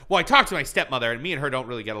 well, I talked to my stepmother, and me and her don't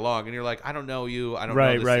really get along. And you're like, I don't know you. I don't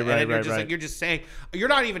know this. Right, like, you're just saying, you're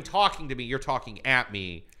not even talking to me. You're talking at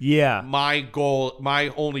me. Yeah. My goal, my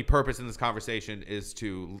only purpose in this conversation is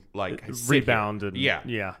to like rebound and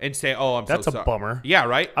and say, oh, I'm so sorry. That's a bummer. Yeah,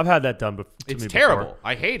 right? I've had that done before. It's terrible.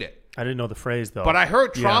 I hate it. I didn't know the phrase, though. But I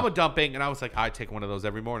heard trauma dumping, and I was like, I take one of those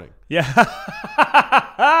every morning. Yeah.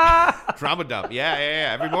 Trauma dump. Yeah.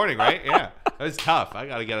 Every morning, right? Yeah. It's tough. I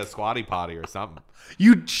got to get a squatty potty or something.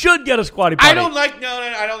 You should get a squatty potty. I don't like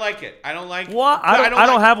I don't like it. I don't like what? I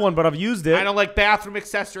don't have one, but I've used it. I don't like bathroom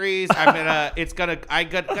accessories. I'm gonna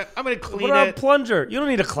clean what about it. A plunger? You don't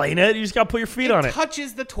need to clean it. You just gotta put your feet on it. It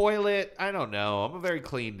touches the toilet. I don't know. I'm a very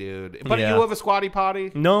clean dude. But you have a squatty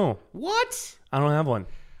potty? No. What? I don't have one.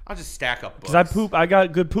 I'll just stack up books. Because I poop. I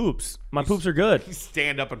got good poops. My poops are good. You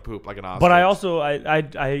stand up and poop like an ostrich. But I also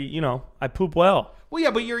I poop well. Well,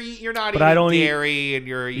 yeah, but you're not eating dairy and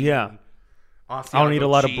you're eating. Yeah. I don't eat a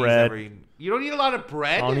lot of bread. You don't eat a lot of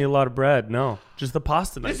bread? I don't eat a lot of bread. No, just the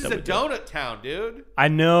pasta. This is a donut town, dude. I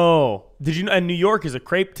know. Did you know? And New York is a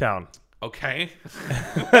crepe town. Okay.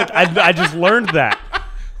 I just learned that.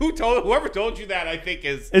 Whoever told you that, I think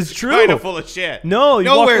it's true. Kind of full of shit. No,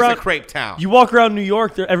 nowhere's a crepe town. You walk around New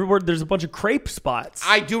York, everywhere there's a bunch of crepe spots.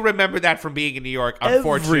 I do remember that from being in New York.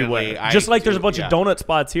 Unfortunately, just like there's a bunch of donut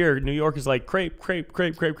spots here. New York is like crepe.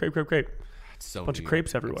 So bunch of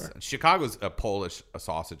crepes everywhere. Chicago's Polish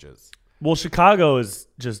sausages. Well, Chicago is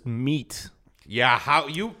just meat. Yeah,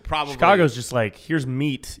 Chicago's just like, here's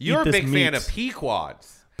meat. You're a big fan of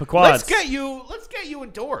Pequods. Pequods. Let's get you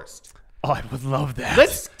endorsed. Oh, I would love that.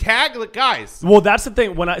 Let's tag the guys. Well, that's the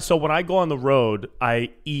thing. When I go on the road,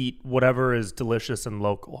 I eat whatever is delicious and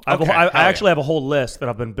local. I actually have a whole list that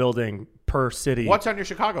I've been building per city. What's on your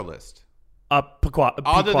Chicago list? Pequods.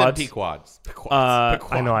 Other than Pequods. Pequods.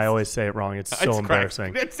 I know I always say it wrong. It's so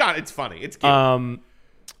embarrassing. It's not. It's funny. It's cute.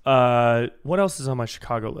 What else is on my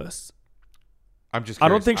Chicago list? I'm just curious.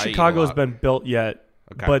 I don't think Chicago has been built yet.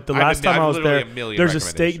 Okay. But the last time I was there, there's a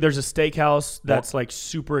steakhouse that's like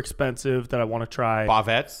super expensive that I want to try.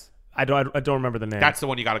 Bavette's? I don't remember the name. That's the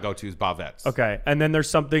one you got to go to is Bavette's. Okay. And then there's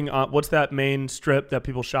something what's that main strip that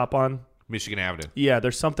people shop on? Michigan Avenue. Yeah,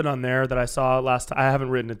 there's something on there that I saw last time. I haven't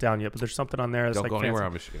written it down yet, but there's something on there that's don't like go fancy. Anywhere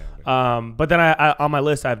on Michigan Avenue. But then I on my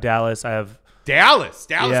list I have Dallas. Dallas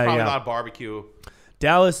probably a lot of barbecue.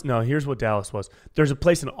 Dallas, no, here's what Dallas was. There's a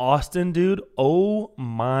place in Austin, dude. Oh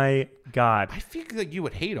my God. I feel like you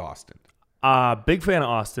would hate Austin. Big fan of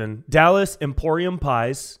Austin. Dallas, Emporium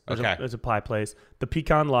Pies. There's a pie place. The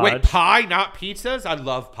Pecan Lodge. Wait, pie, not pizzas? I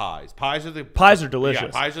love pies. Pies are delicious. Yeah,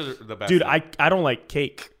 pies are the best. Dude, I don't like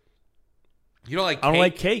cake. You don't like cake? I don't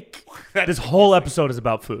like cake. This whole episode is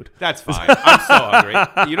about food. That's fine. I'm so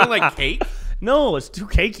hungry. You don't like cake? No, it's too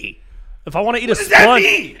cakey. If I want to eat a sponge,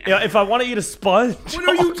 if I want to eat a sponge,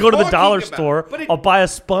 I'll go to the dollar store. I'll buy a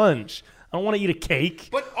sponge. I don't want to eat a cake.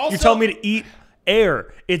 But also, you're telling me to eat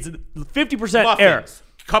air. It's 50% air.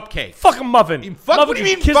 Cupcake. Fuck a muffin. What do you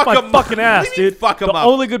mean kiss my fucking ass, dude. The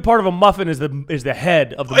only good part of a muffin is the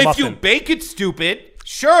head of the muffin. If you bake it stupid,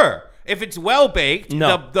 sure. If it's well baked,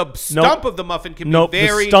 the stump of the muffin can be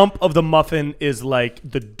very. The stump of the muffin is like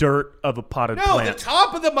the dirt of a potted plant. No, the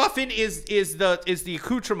top of the muffin is the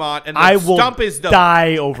accoutrement, and the stump is the.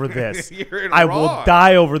 Die over this. I will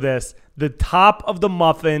die over this. The top of the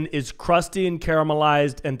muffin is crusty and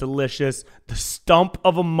caramelized and delicious. The stump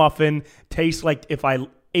of a muffin tastes like if I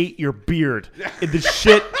ate your beard. The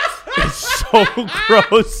shit is so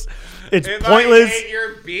gross. It's pointless. I ate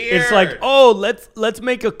your beard. It's like, oh, let's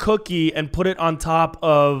make a cookie and put it on top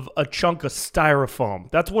of a chunk of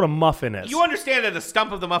styrofoam. That's what a muffin is. You understand that the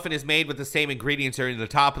stump of the muffin is made with the same ingredients that are in the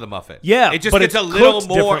top of the muffin. Yeah, it just gets a little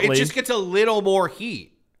more. It just gets a little more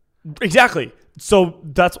heat. Exactly. So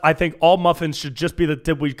I think all muffins should just be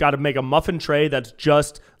we've got to make a muffin tray that's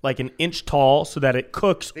just like an inch tall so that it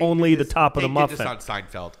cooks only the top of the muffin. They did this on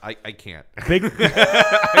Seinfeld. I can't. I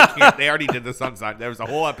can't. They already did this on Seinfeld. There was a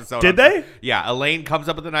whole episode. Did they? Yeah. Elaine comes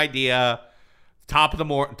up with an idea, top of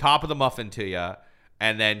the muffin to you,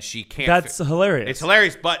 And then she can't. That's hilarious. It's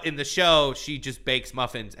hilarious, but in the show, she just bakes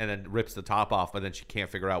muffins and then rips the top off, but then she can't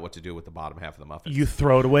figure out what to do with the bottom half of the muffins. You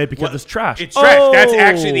throw it away because it's trash. It's trash. That's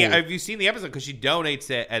actually have you seen the episode? Because she donates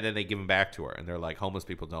it and then they give them back to her, and they're like, homeless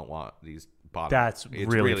people don't want these bottom. That's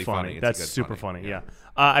really funny. That's super funny. Yeah.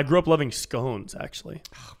 I grew up loving scones, actually.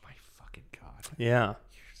 Oh my fucking god. Yeah.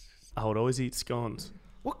 I would always eat scones.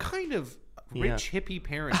 What kind of rich hippie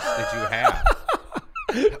parents did you have?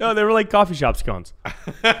 No, they were like coffee shop scones.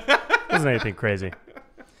 Wasn't anything crazy.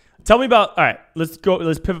 Tell me about. All right, let's go.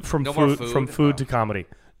 Let's pivot from food to comedy.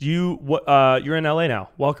 You're in LA now.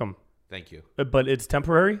 Welcome. Thank you. But it's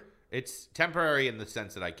temporary. It's temporary in the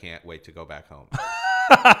sense that I can't wait to go back home.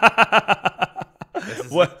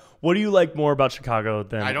 What do you like more about Chicago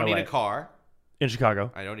than I don't LA? need a car. In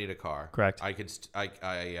Chicago. I don't need a car. Correct. I can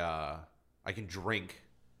drink.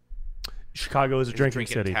 Chicago is a drinking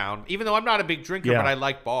city. Town, even though I'm not a big drinker, but I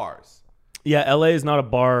like bars. Yeah, LA is not a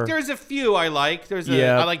bar. There's a few I like.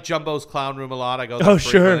 I like Jumbo's Clown Room a lot. I go there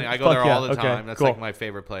sure. I go there all the time. That's like my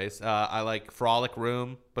favorite place. I like Frolic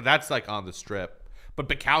Room, but that's like on the Strip. But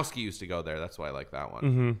Bukowski used to go there. That's why I like that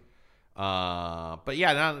one. Mm-hmm. But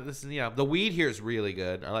yeah, now this is the weed here is really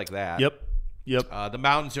good. I like that. Yep. The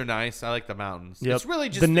mountains are nice. I like the mountains. Yep. It's really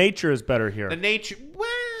just the nature is better here. The nature. Well,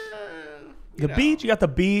 beach, you got the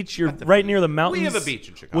beach. You're right near the mountains. We have a beach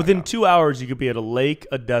in Chicago. Within 2 hours, you could be at a lake,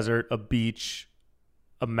 a desert, a beach,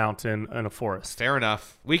 a mountain, and a forest. Fair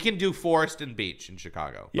enough. We can do forest and beach in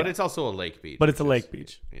Chicago, but it's also a lake beach. But it's a lake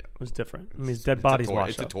beach. Yeah, it's different. It means dead bodies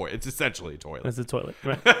wash up. It's essentially a toilet. It's a toilet.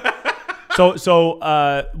 Right.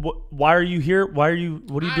 So, why are you here? What are you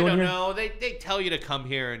doing here? I don't know. They tell you to come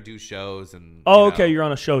here and do shows and. Oh, okay. You're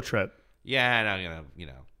on a show trip. Yeah, and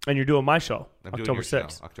And you're doing my show, I'm October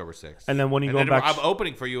 6th. October 6th. And then when are you going back? I'm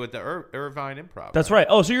opening for you at the Irvine Improv. That's right.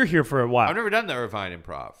 Oh, so you're here for a while. I've never done the Irvine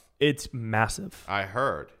Improv. It's massive. I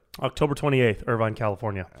heard. October 28th, Irvine,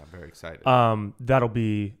 California. I'm very excited. That'll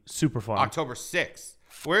be super fun. October 6th.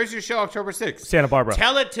 Where's your show October 6th? Santa Barbara.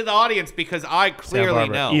 Tell it to the audience because I clearly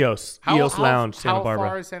know. EOS Lounge, Santa Barbara.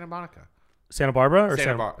 How far is Santa Monica? Santa Barbara or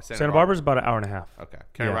Santa Barbara's about an hour and a half. Okay.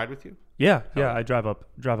 Can I ride with you? Yeah. I drive up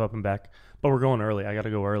and back. But we're going early. I got to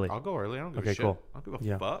go early. I'll go early. I don't give a shit. Cool. I'll give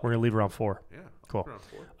a fuck. We're going to leave around 4. Yeah. Cool. Around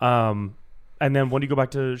 4. And then when do you go back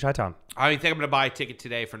to Chi-Town? I think I'm going to buy a ticket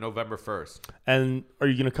today for November 1st. And are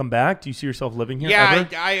you going to come back? Do you see yourself living here? Yeah,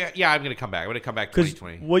 ever? I'm going to come back. I'm going to come back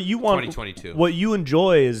 2020. What you want, 2022. What you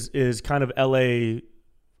enjoy is kind of LA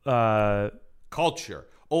culture.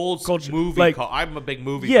 Old culture. Movie culture. I'm a big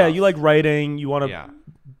movie Yeah, buff. you like writing. You want to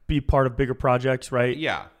be part of bigger projects, right?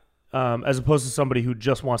 Yeah. As opposed to somebody who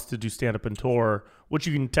just wants to do stand-up and tour, which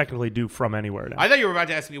you can technically do from anywhere now. I thought you were about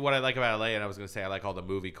to ask me what I like about LA, and I was going to say I like all the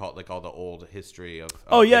movie cult, like all the old history of.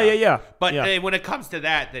 Yeah. But when it comes to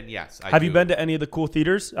that, then yes. Have you been to any of the cool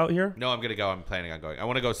theaters out here? No, I'm going to go. I'm planning on going. I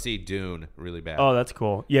want to go see Dune really bad. Oh, that's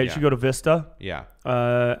cool. Yeah, you should go to Vista. Yeah.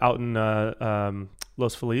 Out in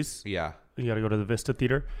Los Feliz. Yeah. You got to go to the Vista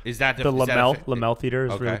Theater. Is that the Lamel Theater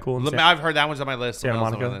is really cool. I've heard that one's on my list. Santa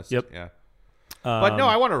Monica. Yep. Yeah. But no,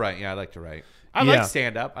 I want to write. Yeah, I like to write. I like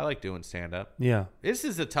stand-up. I like doing stand-up. Yeah. This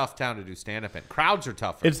is a tough town to do stand-up in. Crowds are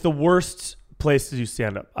tougher. It's the worst place to do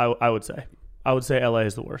stand-up, I would say. I would say LA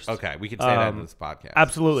is the worst. Okay, we can say that in this podcast.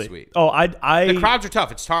 Absolutely. Sweet. Oh, the crowds are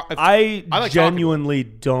tough. It's tough. I like genuinely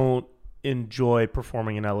don't enjoy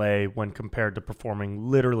performing in LA when compared to performing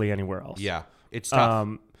literally anywhere else. Yeah, it's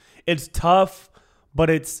tough. It's tough,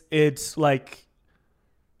 but it's like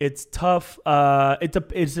it's tough.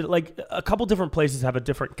 It's like a couple different places have a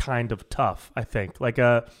different kind of tough. I think like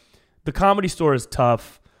the Comedy Store is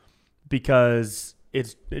tough because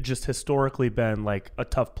it just historically been like a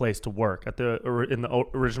tough place to work in the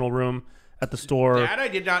original room at the store. That I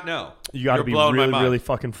did not know. You got to be really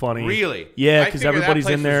fucking funny. Really? Yeah, because everybody's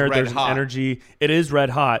in there. There's an energy. It is red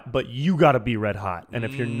hot, but you got to be red hot. And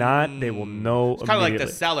if you're not, they will know. It's kind of like the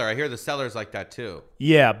Cellar. I hear the Cellar's like that too.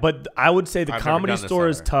 Yeah, but I would say the Comedy Store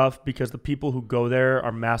is tough because the people who go there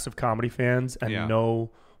are massive comedy fans and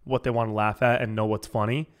know what they want to laugh at and know what's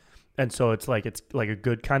funny. And so it's like a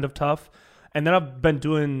good kind of tough. And then I've been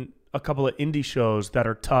doing a couple of indie shows that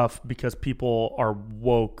are tough because people are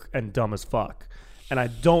woke and dumb as fuck. And I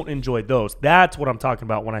don't enjoy those. That's what I'm talking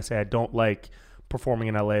about when I say I don't like performing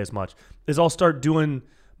in LA as much. Is I'll start doing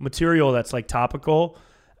material that's like topical.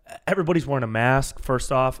 Everybody's wearing a mask,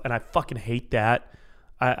 first off, and I fucking hate that.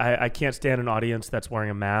 I can't stand an audience that's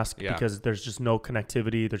wearing a mask because there's just no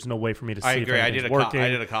connectivity. There's no way for me to see if anything's working. I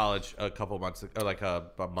did a college a couple months ago, like a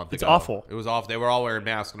month ago. It's awful. It was awful. They were all wearing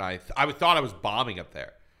masks, and I thought I was bombing up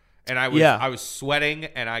there. And I was sweating,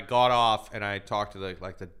 and I got off, and I talked to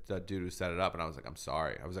the dude who set it up, and I was like, I'm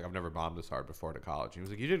sorry. I was like, I've never bombed this hard before to college. And he was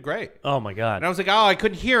like, you did great. Oh my God. And I was like, oh, I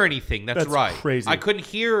couldn't hear anything. That's right. Crazy. I couldn't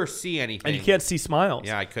hear or see anything. And you can't see smiles.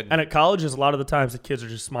 Yeah, I couldn't. And at colleges, a lot of the times the kids are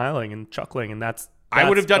just smiling and chuckling, and that's I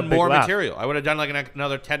would have done more laugh. material. I would have done like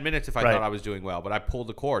another 10 minutes if I thought I was doing well. But I pulled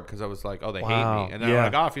the cord because I was like, oh, they hate me. And then when I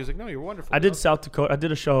got off, he was like, no, you're wonderful. I did South Dakota. I did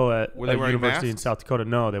a show at a university in South Dakota.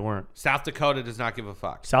 No, they weren't. South Dakota does not give a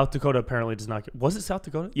fuck. South Dakota apparently does not. Was it South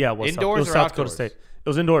Dakota? Yeah, it was. Indoors it was or South outdoors? Dakota State. It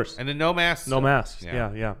was indoors. And then no masks. No masks.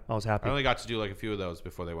 Yeah. I was happy. I only got to do like a few of those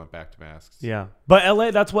before they went back to masks. Yeah. But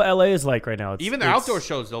LA, that's what LA is like right now. Even the outdoor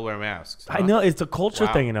shows, they'll wear masks. Huh? I know. It's a culture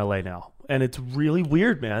thing in LA now. And it's really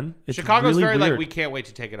weird, man. It's Chicago's really very weird. like, we can't wait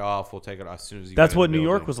to take it off. We'll take it off as soon as you That's get in what the New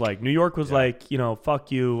York building. was like. New York was like,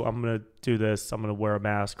 fuck you. I'm going to do this. I'm going to wear a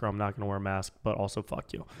mask, or I'm not going to wear a mask, but also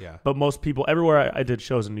fuck you. Yeah. But most people, everywhere I did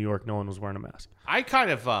shows in New York, no one was wearing a mask. I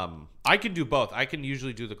kind of, I can do both. I can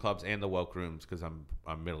usually do the clubs and the woke rooms because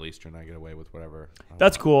I'm Middle Eastern. I get away with whatever.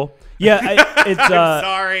 That's cool. Yeah. It's, I'm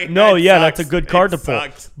sorry. No, That yeah, sucks. that's a good card to pull.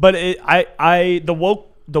 Sucks. But the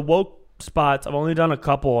woke spots, I've only done a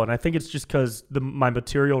couple, and I think it's just because my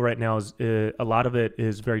material right now is a lot of it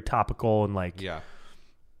is very topical and like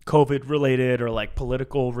COVID related or like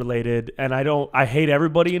political related, and I hate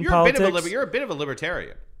everybody in politics. You're a bit of a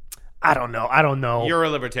libertarian. I don't know. You're a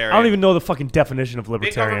libertarian. I don't even know the fucking definition of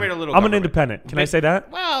libertarian. Big government or little I'm government? an independent. Can I say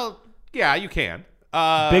that? Well, yeah, you can.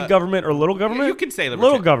 Big government or little government? You can say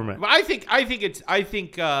libertarian. Little government. But I don't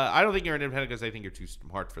think you're an independent because I think you're too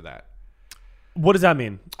smart for that. What does that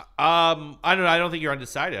mean? I don't know. I don't think you're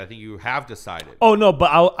undecided. I think you have decided. Oh no, but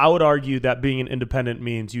I would argue that being an independent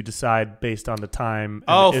means you decide based on the time.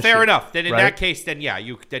 And the fair issue, enough. Then in right? that case, then yeah,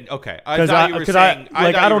 okay. Because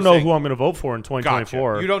I don't know who I'm going to vote for in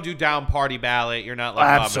 2024. Gotcha. You don't do down party ballot. You're not like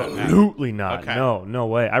absolutely not. Okay. No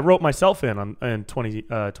way. I wrote myself in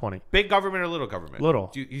 2020. Big government or little government? Little.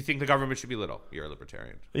 Do you think the government should be little? You're a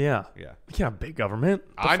libertarian. Yeah. Big government.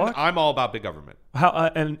 I'm all about big government.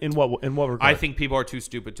 How and in what regard? I think people are too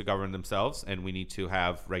stupid to govern themselves, and we need to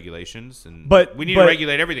have regulations. But we need to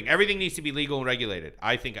regulate everything. Everything needs to be legal and regulated.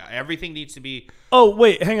 I think everything needs to be. Oh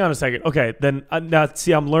wait, hang on a second. Okay, then now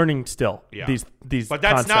see, I'm learning still. Yeah. These. But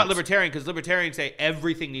that's concepts. not libertarian because libertarians say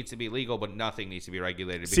everything needs to be legal, but nothing needs to be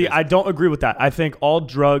regulated. See, I don't agree with that. I think all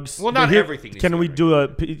drugs. Well, not everything. Can we do a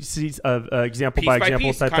example by example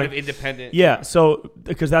piece, type kind thing? of independent? Yeah. So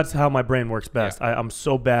because that's how my brain works best. Yeah. I'm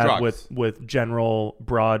so bad Drugs. with general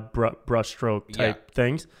broad brushstroke type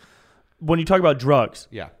things. When you talk about drugs,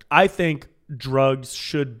 I think drugs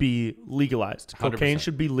should be legalized. 100%. Cocaine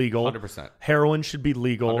should be legal. 100%. Heroin should be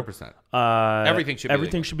legal. 100%.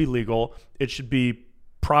 Everything should be legal. It should be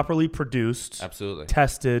properly produced. Absolutely.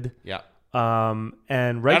 Tested. Yeah.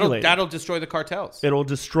 And regulated. That'll destroy the cartels. It'll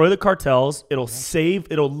destroy the cartels. It'll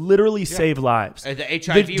literally save lives. The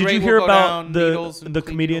HIV Did rate you hear will go about down, the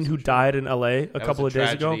comedian who died in LA a couple of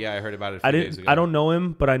days ago? Yeah, I heard about it a few days ago. I don't know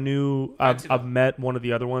him, but I knew I've met one of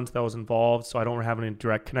the other ones that was involved, so I don't have any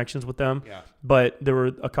direct connections with them. Yeah. But there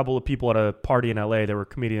were a couple of people at a party in LA. They were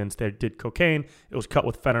comedians. They did cocaine. It was cut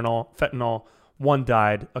with fentanyl. One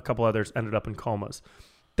died. A couple others ended up in comas.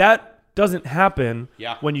 That doesn't happen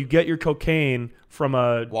when you get your cocaine from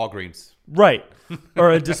a Walgreens, right,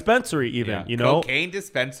 or a dispensary, even cocaine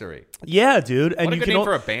dispensary. Yeah, dude. And what a good name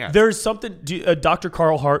for a band. There's something. Dr.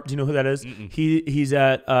 Carl Hart. Do you know who that is? He's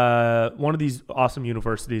at one of these awesome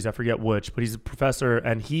universities. I forget which, but he's a professor,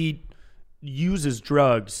 and he uses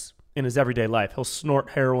drugs in his everyday life. He'll snort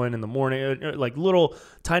heroin in the morning, like little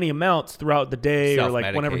tiny amounts throughout the day, or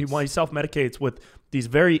like whenever he wants. He self-medicates with these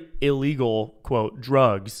very illegal quote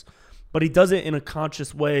drugs. But he does it in a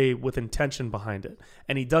conscious way with intention behind it,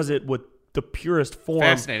 and he does it with the purest form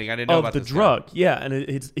Fascinating. I didn't know of about the this drug. guy. Yeah,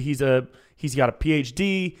 and he's got a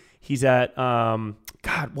PhD. He's at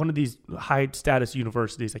one of these high status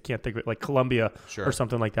universities. I can't think of it, like Columbia or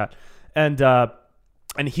something like that.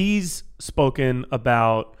 And he's spoken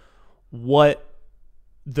about what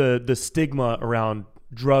the stigma around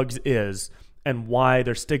drugs is and why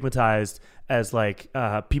they're stigmatized as like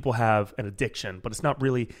people have an addiction, but it's not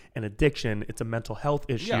really an addiction. It's a mental health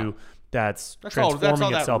issue that's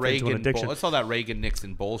transforming itself into an addiction. That's all that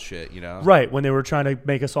Reagan-Nixon bullshit, Right, when they were trying to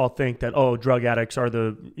make us all think that, drug addicts are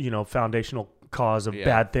the, foundational cause of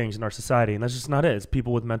bad things in our society. And that's just not it. It's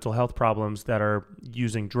people with mental health problems that are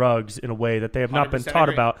using drugs in a way that they have not been taught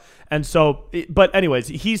about. And so, but anyways,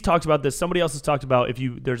 he's talked about this. Somebody else has talked about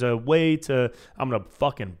there's a way to, I'm going to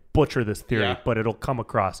fucking butcher this theory, but it'll come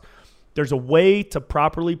across. There's a way to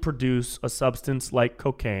properly produce a substance like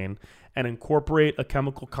cocaine and incorporate a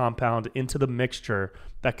chemical compound into the mixture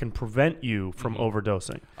that can prevent you from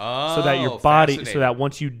overdosing. So that your body, so that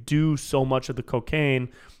once you do so much of the cocaine,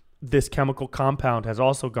 this chemical compound has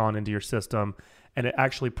also gone into your system, and it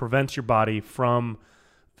actually prevents your body from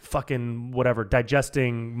fucking whatever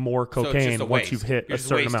digesting more cocaine once you've hit a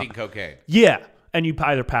certain amount. Cocaine. Yeah. And you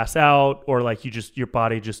either pass out or like your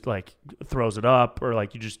body just like throws it up, or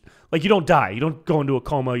like you don't die. You don't go into a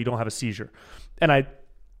coma. You don't have a seizure. And I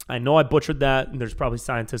know I butchered that, and there's probably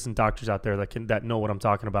scientists and doctors out there that know what I'm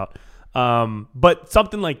talking about. But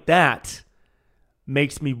something like that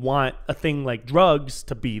makes me want a thing like drugs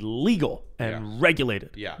to be legal and regulated.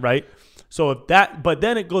 Yeah. Right. So but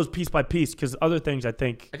then it goes piece by piece, because other things I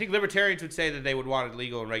think libertarians would say that they would want it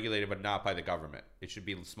legal and regulated, but not by the government. It should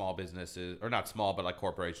be small businesses, or not small, but like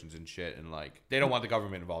corporations and shit. And like, they don't want the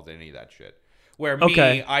government involved in any of that shit. Where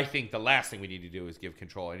I think the last thing we need to do is give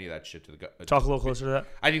control any of that shit to the government. Talk a little closer to that.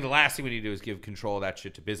 I think the last thing we need to do is give control of that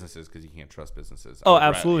shit to businesses, because you can't trust businesses. Oh,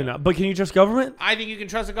 absolutely not. But can you trust government? I think you can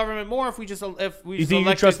trust the government more if we just you think you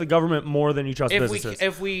can trust the government more than you trust businesses?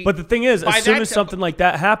 But the thing is, as soon as something like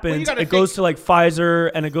that happens, it goes to like Pfizer,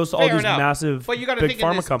 and it goes to all these massive big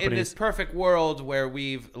pharma companies. In this perfect world where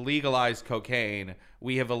we've legalized cocaine,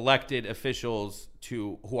 we have elected officials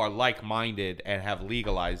who are like-minded and have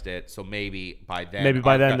legalized it. So maybe by then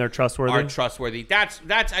they're trustworthy. Are trustworthy. That's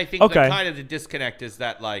I think the kind of the disconnect is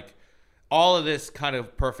that like all of this kind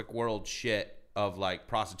of perfect world shit of like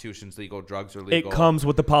prostitution's legal, drugs are legal. It comes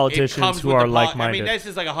with the politicians who are like-minded. I mean, this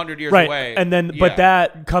is like 100 years away. And then, but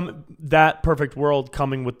that perfect world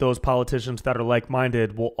coming with those politicians that are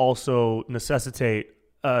like-minded will also necessitate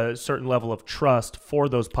a certain level of trust for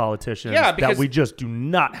those politicians that we just do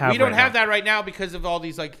not have. We don't have that right now because of all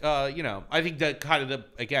these I think that kind of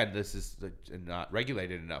this is not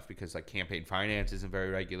regulated enough, because like campaign finance isn't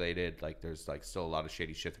very regulated. Like there's like still a lot of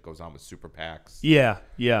shady shit that goes on with super PACs. Yeah.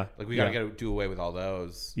 Like we gotta do away with all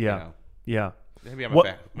those. Yeah. Yeah. Maybe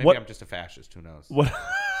I'm just a fascist. Who knows?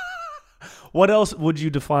 What else would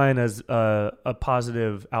you define as a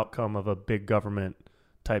positive outcome of a big government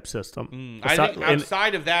type system? I think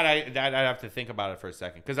outside of that, I'd have to think about it for a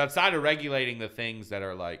second, because outside of regulating the things that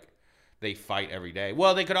are like they fight every day,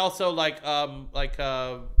 well, they could also the mic. I'm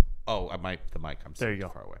there. You go.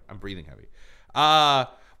 Far away. I'm breathing heavy.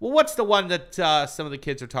 Well, what's the one that some of the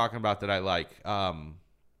kids are talking about that I like?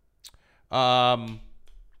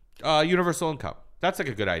 Universal income. That's like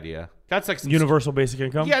a good idea. That's like some universal basic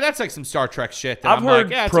income. Yeah, that's like some Star Trek shit. I've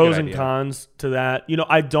heard pros and cons to that.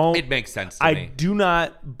 I don't. It makes sense to me. I do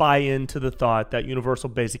not buy into the thought that universal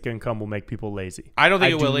basic income will make people lazy. I don't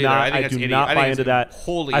think it will either. I do not buy into that.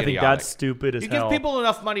 Wholly I think that's stupid as hell. You give people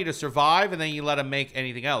enough money to survive, and then you let them make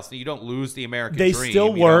anything else. You don't lose the American dream. They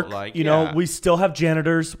still work. We still have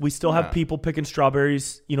janitors. We still have people picking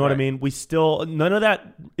strawberries. You know what I mean? We still, none of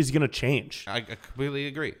that is going to change. I completely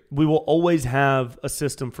agree. We will always have a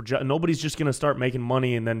system for nobody's just going to start making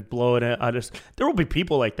money and then blow it in. There will be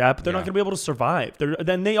people like that, but they're not going to be able to survive.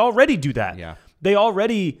 Then they already do that. Yeah. They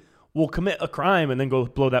already will commit a crime and then go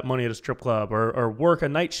blow that money at a strip club, or work a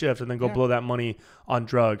night shift and then go blow that money on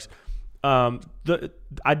drugs. I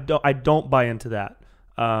don't buy into that.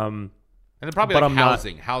 And then probably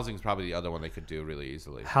housing. Housing is probably the other one they could do really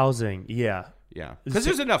easily. Housing, yeah. Yeah, because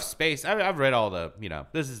there's enough space. I've read all the,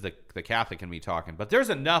 this is the Catholic in me talking, but there's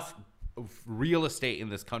enough real estate in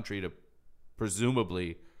this country to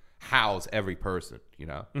presumably house every person,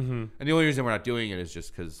 Mm-hmm. And the only reason we're not doing it is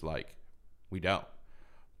just because, we don't.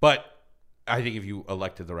 But I think if you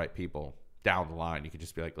elected the right people down the line, you could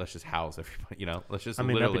just be like, let's just house everybody, let's just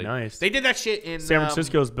literally. That'd be nice. They did that shit in San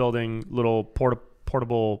Francisco's building little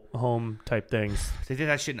portable home type things. They did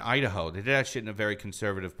that shit in Idaho. They did that shit in a very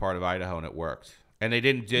conservative part of Idaho, and it worked. And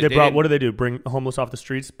what do they do? Bring homeless off the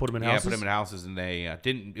streets, put them in houses? Yeah, put them in houses, and they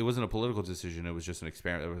didn't. It wasn't a political decision. It was just an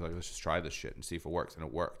experiment. It was like, let's just try this shit and see if it works, and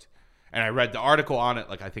it worked. And I read the article on it.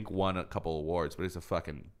 I think won a couple awards, but it's a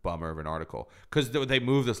fucking bummer of an article because they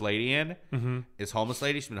moved this lady in. Mm-hmm. This homeless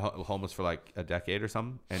lady. She's been homeless for a decade or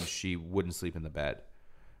something, and she wouldn't sleep in the bed.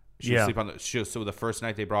 She would sleep on so the first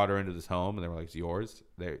night they brought her into this home, and they were like, "It's yours."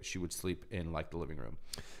 She would sleep in the living room.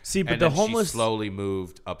 See, but the homeless she slowly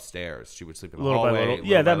moved upstairs. She would sleep in the hallway. By little.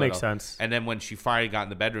 Yeah, that makes sense. And then when she finally got in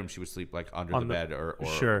the bedroom, she would sleep under the bed or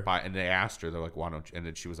and they asked her, they're like, "Why don't you?" And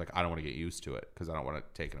then she was like, "I don't want to get used to it because I don't want it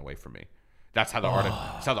taken away from me." That's how the article.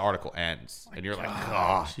 That's how the article ends. And you're like,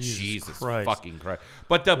 "Oh, Jesus fucking Christ!"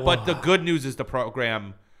 But the good news is the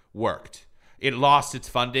program worked. It lost its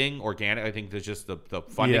funding, organic. I think there's just the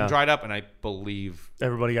funding dried up, and I believe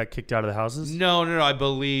everybody got kicked out of the houses. No. I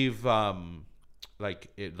believe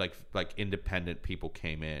independent people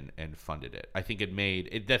came in and funded it. I think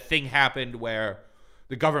the thing happened where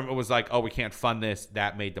the government was like, oh, we can't fund this.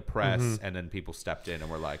 That made the press, and then people stepped in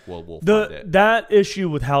and were like, well, we'll fund it. That issue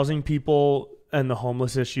with housing people and the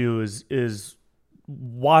homeless issue is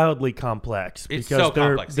wildly complex. It's because so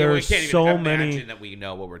complex. There's we can't so even many. imagine that we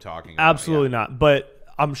know what we're talking about. Absolutely not. But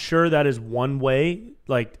I'm sure that is one way,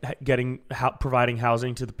 like providing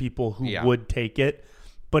housing to the people who would take it.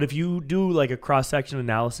 But if you do like a cross-section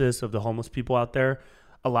analysis of the homeless people out there,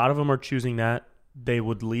 a lot of them are choosing that. They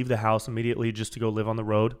would leave the house immediately just to go live on the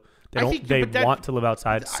road. They want to live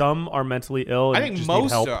outside. Some are mentally ill. And need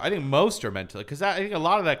help. I think most are mentally, because I think a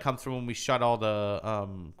lot of that comes from when we shut all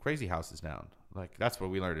the crazy houses down. Like, that's what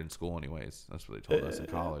we learned in school anyways. That's what they told us in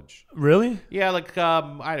college. Really? Yeah, like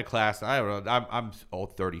I had a class. I don't know. I'm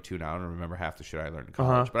old, 32 now. I don't remember half the shit I learned in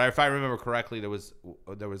college. But if I remember correctly, there was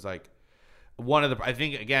like one of the, I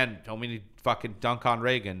think, again, don't mean to fucking dunk on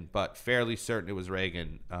Reagan, but fairly certain it was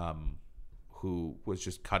Reagan who was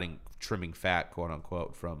just trimming fat, quote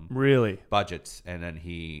unquote, from budgets. And then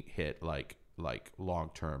he hit like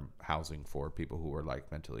long-term housing for people who were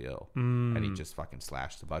like mentally ill, and he just fucking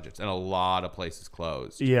slashed the budgets, and a lot of places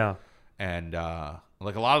closed. And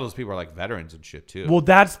like a lot of those people are like veterans and shit too. Well,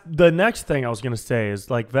 that's the next thing I was gonna say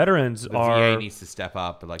is like veterans the VA needs to step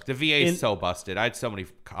up, but like the VA is so busted. I had so many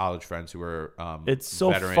college friends who were it's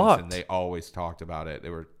so veterans, fucked. and they always talked about it.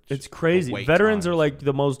 It's crazy. Veterans are like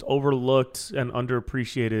the most overlooked and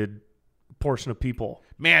underappreciated portion of people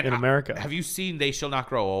in America. Have you seen They Shall Not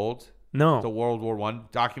Grow Old? No. The World War I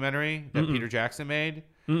documentary that Peter Jackson made?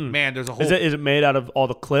 Man, there's a whole... Is it made out of all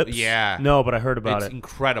the clips? Yeah. No, but I heard about it. It's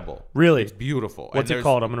incredible. Really? It's beautiful. What's it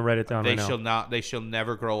called? I'm going to write it down right now. They shall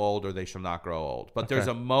never grow old, or they shall not grow old. But there's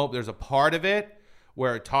a part of it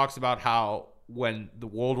where it talks about how when the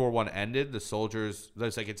World War I ended, the soldiers,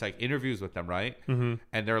 it's like interviews with them, right?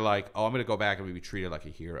 And they're like, oh, I'm going to go back and be treated like a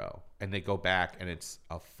hero. And they go back and it's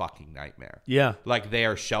a fucking nightmare. Yeah. Like they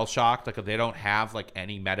are shell shocked. Like they don't have like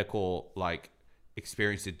any medical like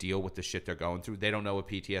experience to deal with the shit they're going through. They don't know what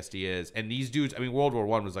PTSD is. And these dudes, I mean, World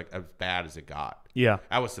War I was like as bad as it got. Yeah.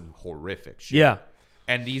 That was some horrific shit. Yeah.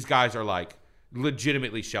 And these guys are like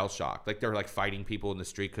legitimately shell shocked. Like they're like fighting people in the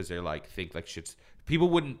street because they're like think like shit's people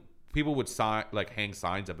would sign like hang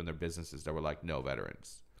signs up in their businesses that were like no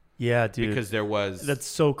veterans. Yeah, dude. Because that's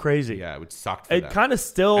so crazy. Yeah, it would suck for them. It kind of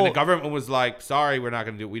still... And the government was like, sorry, we're not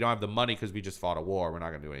going to do... We don't have the money because we just fought a war. We're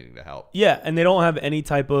not going to do anything to help. Yeah, and they don't have any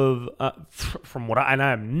type of... from what and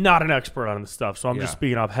I am not an expert on this stuff, so I'm just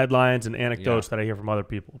speaking off headlines and anecdotes that I hear from other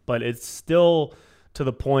people. But it's still to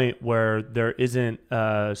the point where there isn't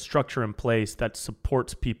a structure in place that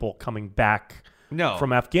supports people coming back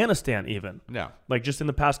from Afghanistan even. No. Like just in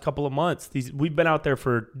the past couple of months. We've been out there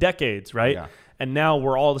for decades, right? Yeah. And now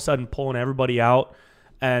we're all of a sudden pulling everybody out,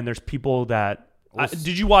 and there's people that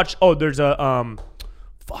did you watch? Oh, there's a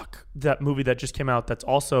that movie that just came out. That's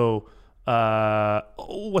also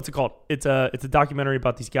what's it called? It's a documentary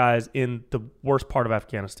about these guys in the worst part of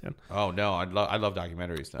Afghanistan. Oh no, I love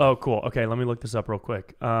documentaries now. Oh, cool. Okay, let me look this up real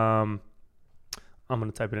quick. I'm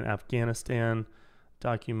gonna type it in Afghanistan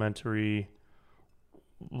documentary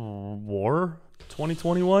war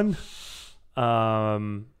 2021.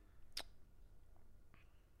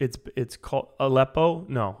 It's called Aleppo.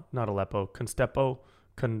 No, not Aleppo. Constepo.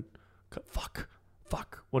 Fuck.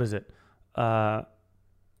 What is it?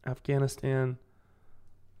 Afghanistan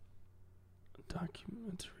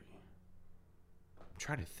documentary. I'm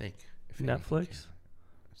trying to think. Netflix?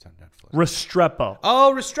 It's on Netflix. Restrepo.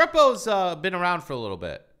 Oh, Restrepo's been around for a little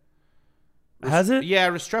bit. Has it? Yeah,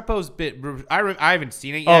 Restrepo's been... I haven't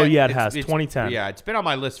seen it yet. Oh, yeah, it has. 2010. Yeah, it's been on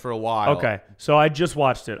my list for a while. Okay, so I just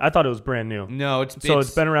watched it. I thought it was brand new. No, it's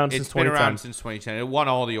been around since 2010. It's been around since 2010. It won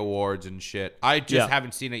all the awards and shit. I just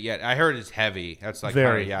haven't seen it yet. I heard it's heavy. That's like...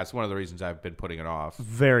 Very. It's one of the reasons I've been putting it off.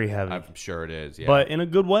 Very heavy. I'm sure it is, yeah. But in a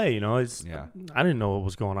good way, It's, I didn't know what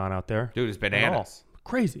was going on out there. Dude, it's bananas.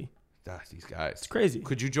 Crazy. These guys. It's crazy.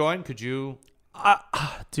 Could you join? Could you...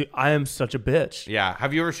 Dude, I am such a bitch. Yeah.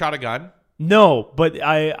 Have you ever shot a gun? No, but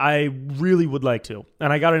I really would like to.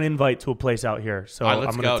 And I got an invite to a place out here, so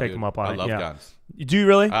I'm going to take them up on it. I love guns. Do you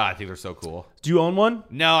really? I think they're so cool. Do you own one?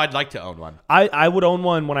 No, I'd like to own one. I would own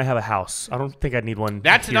one when I have a house. I don't think I'd need one.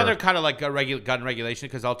 That's here. Another kind of like a gun regulation,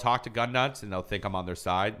 because I'll talk to gun nuts and they'll think I'm on their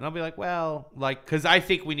side. And I'll be like, well, like, because I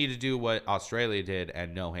think we need to do what Australia did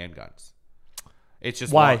and no handguns. It's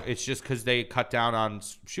just Why? It's just because they cut down on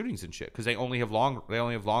shootings and shit. Because they only have long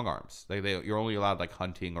arms. You're only allowed like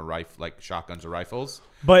hunting or like shotguns or rifles,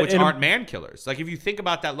 which aren't man killers. Like if you think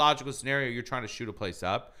about that logical scenario, you're trying to shoot a place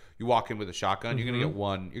up. You walk in with a shotgun, you're gonna get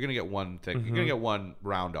one. You're gonna get one thing. You're gonna get one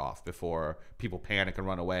round off before people panic and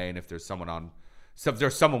run away. And if there's someone if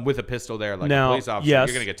there's someone with a pistol there, like a police officer, you're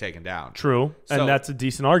gonna get taken down. True, and that's a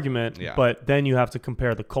decent argument. Yeah. But then you have to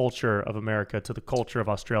compare the culture of America to the culture of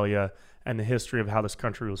Australia and the history of how this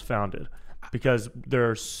country was founded, because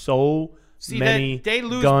there are so many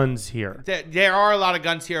guns here. There are a lot of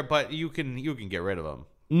guns here, but you can get rid of them.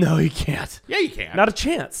 No, you can't. Yeah, you can. Not a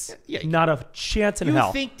chance. Yeah, not a chance in hell.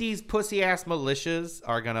 You think these pussy ass militias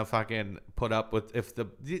are gonna fucking put up with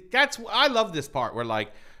I love this part where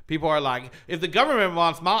like people are like, if the government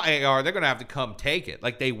wants my AR, they're gonna have to come take it.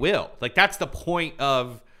 Like they will. Like that's the point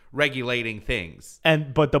of regulating things.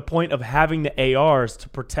 But the point of having the ARs to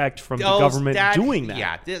protect from the government doing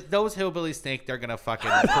that. Yeah, those hillbillies think they're gonna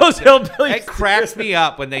fucking. Those hillbillies. It cracks me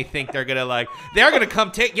up when they think they're gonna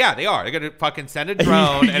come take. Yeah, they are. They're gonna fucking send a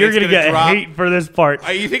drone. And You're gonna get hate for this part.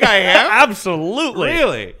 You think I am? Absolutely.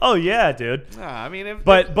 Really? Oh yeah, dude. I mean,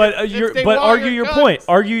 argue your point.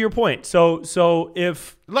 Argue your point. So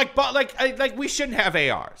if. Like we shouldn't have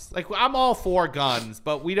ARs. Like I'm all for guns,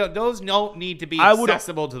 but those don't need to be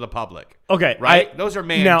accessible to the public. Okay, right? Those are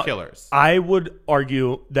killers. I would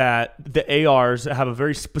argue that the ARs have a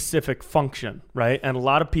very specific function, right? And a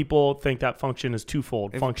lot of people think that function is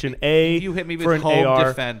twofold. Function A, if you hit me with for an home AR,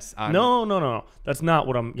 defense. No. That's not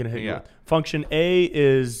what I'm gonna hit you with. Function A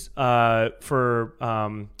is for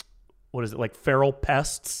what is it, like feral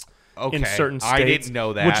pests? Okay. In certain states. I didn't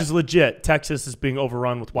know that. Which is legit. Texas is being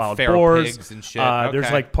overrun with wild feral boars. Pigs and shit. There's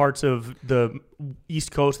like parts of the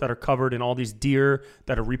East Coast that are covered in all these deer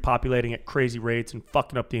that are repopulating at crazy rates and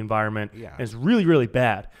fucking up the environment. Yeah. And it's really, really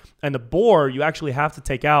bad. And the boar you actually have to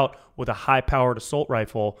take out with a high-powered assault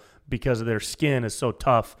rifle because of their skin is so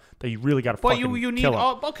tough that you really got to fucking kill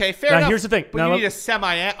them. Okay, fair enough. Now here's the thing. But you need a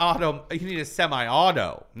semi-auto. You need a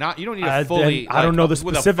semi-auto. You don't need a fully. I don't know the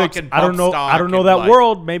specifics. I don't know that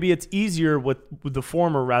world. Maybe it's easier with the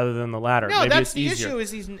former rather than the latter. No, maybe that's the easier.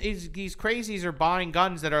 issue. Is these crazies are buying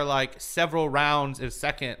guns that are like several rounds a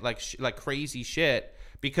second, like crazy shit.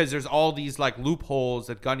 Because there's all these like loopholes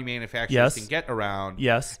that gun manufacturers can get around.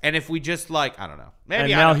 Yes. And if we just like, I don't know. Maybe.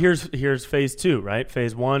 And now here's phase 2, right?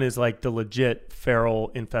 Phase 1 is like the legit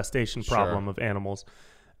feral infestation problem of animals,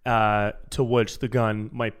 to which the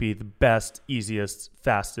gun might be the best, easiest,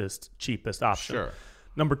 fastest, cheapest option. Sure.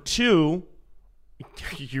 Number 2,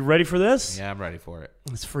 you ready for this? Yeah, I'm ready for it.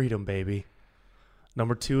 It's freedom, baby.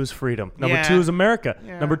 Number 2 is freedom. Number 2 is America.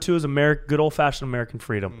 Yeah. Number 2 is good old-fashioned American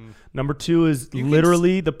freedom. Number 2 is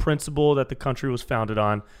literally the principle that the country was founded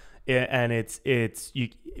on, and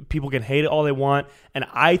people can hate it all they want, and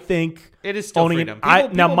I think it is still freedom.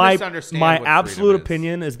 My absolute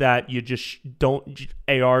opinion is that you just don't.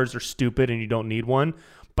 ARs are stupid, and you don't need one.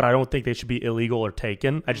 But I don't think they should be illegal or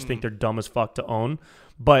taken. I just think they're dumb as fuck to own.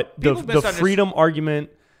 But the freedom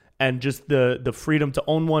argument. And just the freedom to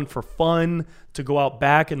own one for fun, to go out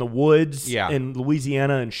back in the woods in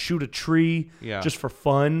Louisiana and shoot a tree just for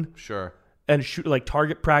fun. Sure. And shoot like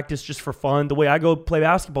target practice just for fun. The way I go play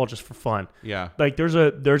basketball just for fun. Yeah. Like there's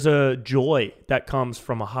a joy that comes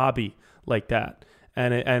from a hobby like that.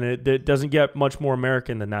 And it doesn't get much more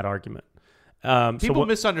American than that argument. People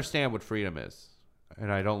misunderstand what freedom is.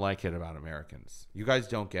 And I don't like it about Americans. You guys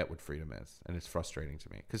don't get what freedom is, and it's frustrating to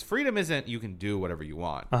me. Because freedom isn't you can do whatever you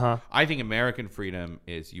want. I think American freedom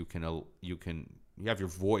is you have your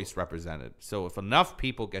voice represented. So if enough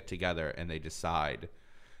people get together and they decide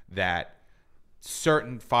that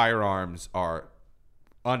certain firearms are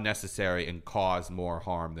unnecessary and cause more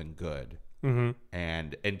harm than good,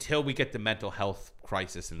 and until we get the mental health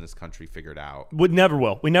crisis in this country figured out, we never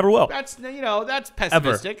will. That's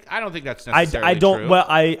pessimistic. Ever. I don't think that's necessarily I don't. True. Well,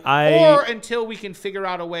 or until we can figure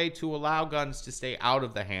out a way to allow guns to stay out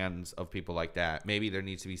of the hands of people like that. Maybe there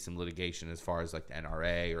needs to be some litigation as far as like the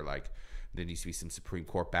NRA, or like there needs to be some Supreme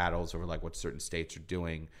Court battles over like what certain states are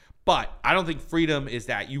doing. But I don't think freedom is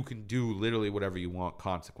that you can do literally whatever you want,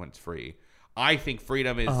 consequence free. I think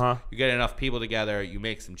freedom is you get enough people together, you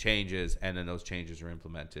make some changes, and then those changes are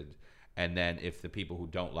implemented. And then if the people who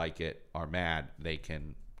don't like it are mad, they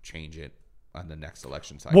can change it on the next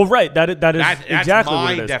election cycle. Well, right. That's exactly my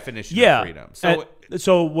what it is. definition of freedom.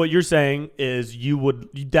 So what you're saying is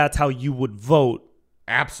that's how you would vote.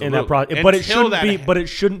 Absolutely. In that process. But it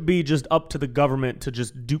shouldn't be just up to the government to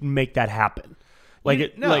just make that happen.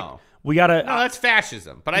 We gotta. No, that's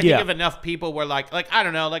fascism. But I think if enough people were like I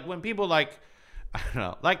don't know, like when people like, I don't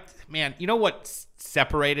know, like man, you know what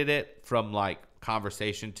separated it from like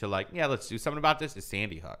conversation to like, yeah, let's do something about this is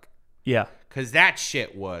Sandy Hook. Yeah. Because that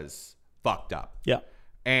shit was fucked up. Yeah.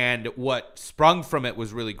 And what sprung from it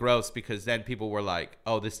was really gross because then people were like,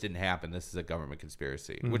 oh, this didn't happen. This is a government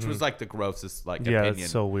conspiracy, which was like the grossest opinion. Yeah,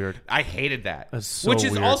 it's so weird. I hated that. That's so which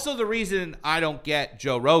is weird. also the reason I don't get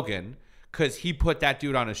Joe Rogan, because he put that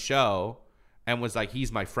dude on a show and was like,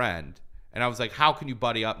 he's my friend. And I was like, how can you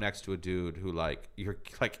buddy up next to a dude who like your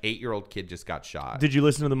like 8-year-old kid just got shot? Did you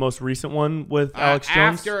listen to the most recent one with Alex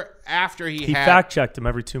Jones? After he fact checked him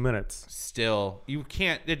every 2 minutes. Still, you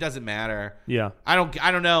can't. It doesn't matter. Yeah. I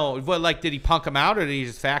don't know. What, like, did he punk him out or did he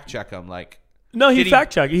just fact check him? Like, no, he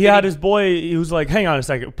fact checked. He had his boy. He was like, "Hang on a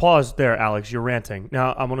second. Pause there, Alex. You're ranting.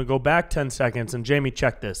 Now I'm gonna go back 10 seconds and Jamie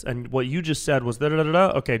check this. And what you just said was da da da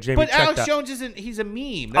da. Okay, Jamie. But check Alex that. Jones isn't. He's a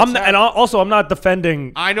meme. I'm not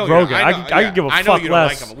defending. I know Rogan. I could give a fuck less. I know you don't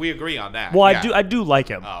like him. We agree on that. Well, yeah. I do like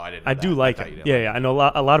him. Oh, I didn't. I do like him. him. Yeah. I know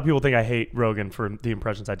a lot of people think I hate Rogan for the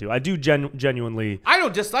impressions I do. I do genuinely. I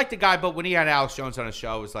don't dislike the guy, but when he had Alex Jones on his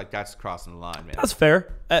show, it was like that's crossing the line, man. That's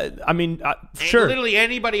fair. I mean, sure. Literally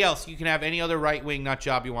anybody else, you can have any other right wing nut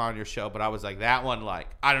job you want on your show, but I was like that one, like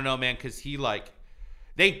I don't know, man, because he like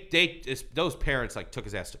those parents like took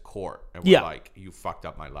his ass to court and were like, you fucked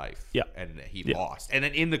up my life, and he lost, and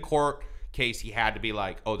then in the court case he had to be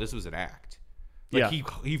like, oh, this was an act, like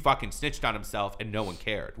he fucking snitched on himself and no one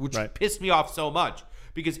cared, which pissed me off so much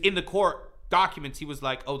because in the court documents he was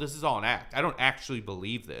like, oh, this is all an act, I don't actually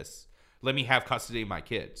believe this. Let me have custody of my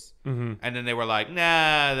kids. Mm-hmm. And then they were like,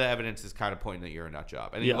 nah, the evidence is kind of pointing that you're a nut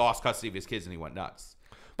job. And he lost custody of his kids and he went nuts.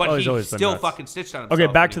 But he still fucking stitched on himself.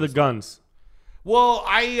 Okay, back to the guns. Well,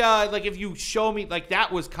 I like if you show me, like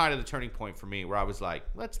that was kind of the turning point for me where I was like,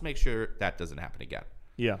 let's make sure that doesn't happen again.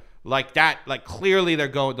 Yeah. Like that, like clearly they're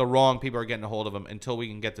going, the wrong people are getting a hold of them until we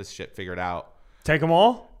can get this shit figured out. Take them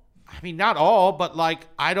all? I mean, not all, but like,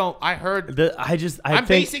 I'm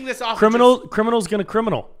basing this off criminal's gonna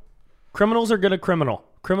criminal. Criminals are going to criminal.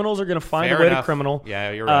 Criminals are going to find a way to criminal.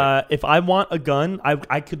 Yeah, you're right. If I want a gun,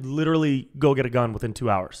 I could literally go get a gun within 2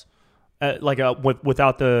 hours,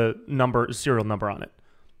 without the serial number on it.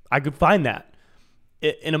 I could find that.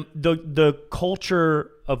 The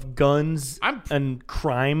culture of guns and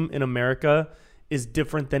crime in America is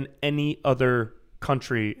different than any other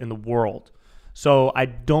country in the world. So I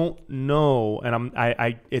don't know, and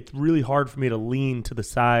it's really hard for me to lean to the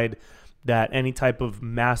side that any type of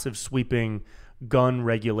massive sweeping gun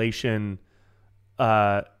regulation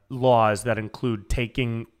laws that include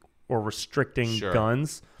taking or restricting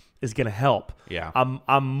guns is going to help. Yeah.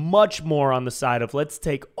 I'm much more on the side of let's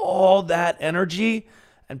take all that energy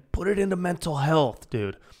and put it into mental health,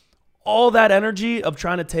 dude. All that energy of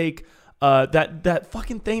trying to take that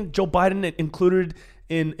fucking thing Joe Biden included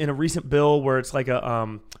in a recent bill where it's like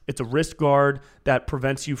it's a wrist guard that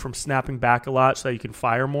prevents you from snapping back a lot so that you can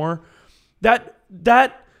fire more.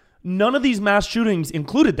 That none of these mass shootings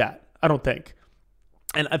included that, I don't think.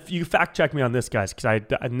 And if you fact check me on this, guys, because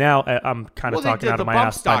I'm kind of talking out of my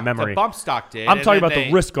ass by memory. The bump stock did. I'm talking about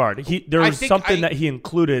the wrist guard. There was something that he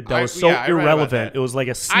included that was so irrelevant. It was like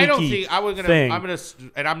a sneaky thing.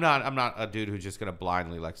 I'm not a dude who's just gonna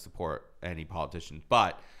blindly like support any politician,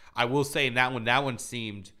 but I will say in that one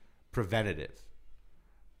seemed preventative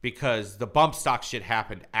because the bump stock shit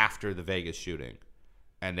happened after the Vegas shooting.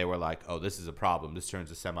 And they were like, oh, this is a problem. This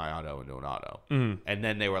turns a semi-auto into an auto. Mm-hmm. And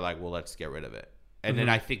then they were like, well, let's get rid of it. And then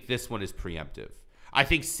I think this one is preemptive. I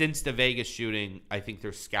think since the Vegas shooting, I think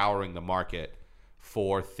they're scouring the market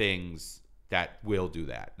for things that will do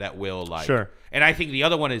that. That will like. Sure. And I think the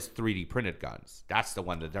other one is 3D printed guns. That's the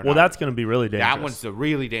one that they're not. Well, that's going to be really dangerous. That one's the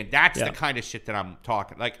really dangerous. That's the kind of shit that I'm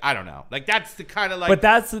talking. Like, I don't know. Like, that's the kind of like. But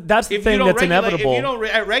that's the thing that's inevitable. If you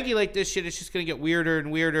don't regulate this shit, it's just going to get weirder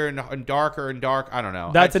and weirder and darker and dark. I don't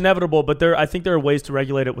know. That's inevitable, but I think there are ways to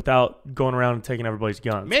regulate it without going around and taking everybody's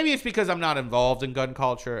guns. Maybe it's because I'm not involved in gun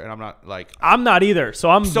culture and I'm not like. I'm not either. So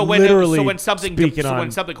when something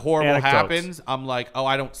horrible happens, I'm like, oh,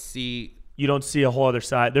 I don't see. You don't see a whole other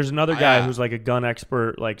side. There's another guy who's like a gun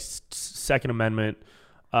expert, like Second Amendment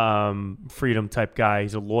freedom type guy.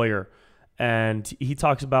 He's a lawyer. And he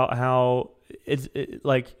talks about how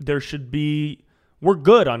we're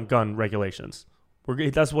good on gun regulations.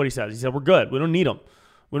 That's what he says. He said, we're good. We don't need them.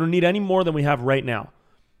 We don't need any more than we have right now.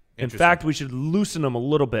 In fact, we should loosen them a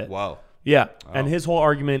little bit. Wow. Yeah. Oh. And his whole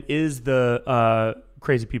argument is the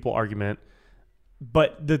crazy people argument.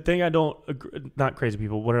 But the thing I don't agree, not crazy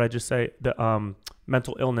people. What did I just say? The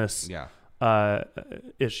mental illness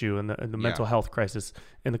issue and the mental health crisis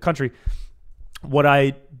in the country. What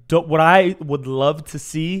I would love to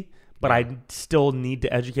see, but I still need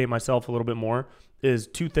to educate myself a little bit more, is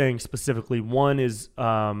two things specifically. One is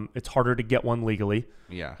it's harder to get one legally.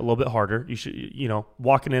 Yeah, a little bit harder. You should,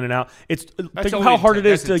 walking in and out. Think That's of how hard it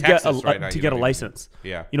is to Texas get right to now, get a license.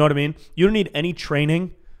 Yeah, you know what I mean. You don't need any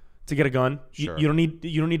training to get a gun. Sure. You don't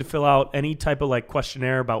need to fill out any type of like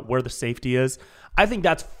questionnaire about where the safety is. I think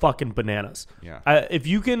that's fucking bananas. Yeah, if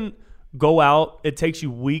you can go out, it takes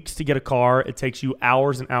you weeks to get a car. It takes you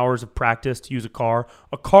hours and hours of practice to use a car.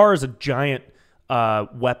 A car is a giant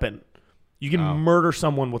weapon. You can murder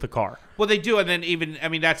someone with a car. Well, they do, and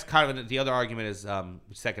then that's kind of the other argument is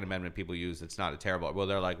Second Amendment people use. It's not a terrible. Well,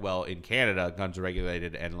 they're like, well, in Canada, guns are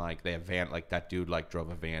regulated, and like they have like that dude like drove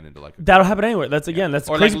a van into like. That'll happen anywhere. That's or crazy.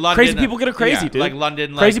 Like London, crazy people get a crazy, dude. Like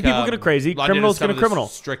London, crazy people get a crazy. London Criminals get a criminal.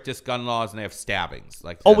 Strictest gun laws, and they have stabbings.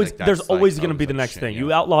 Like there's always going to be the next thing.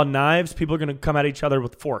 You outlaw knives, people are going to come at each other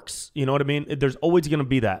with forks. You know what I mean? There's always going to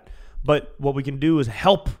be that. But what we can do is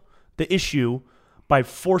help the issue by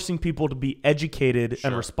forcing people to be educated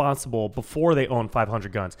and responsible before they own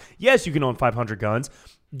 500 guns. Yes, you can own 500 guns.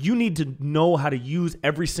 You need to know how to use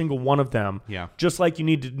every single one of them. Yeah. Just like you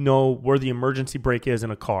need to know where the emergency brake is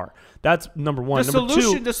in a car. That's number one.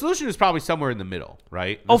 The solution is probably somewhere in the middle,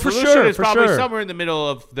 right? For sure. The solution is probably somewhere in the middle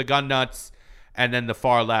of the gun nuts and then the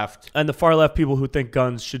far left. And the far left people who think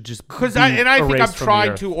guns should just I think I'm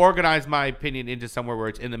trying to organize my opinion into somewhere where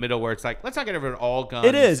it's in the middle, where it's like, let's not get rid of all guns.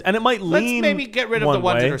 It is, and it might lean. Let's maybe get rid of the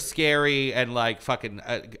ones that are scary and like fucking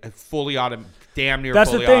fully automatic, damn near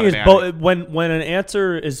fully automatic. That's the thing is, when an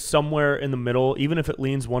answer is somewhere in the middle, even if it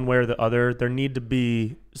leans one way or the other, there need to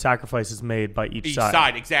be sacrifices made by each side. Each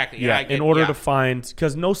side, exactly. Yeah, in order to find,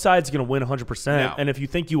 because no side's going to win 100%. No. And if you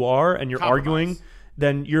think you are and you're arguing,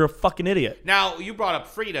 then you're a fucking idiot. Now, you brought up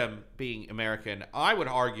freedom being American. I would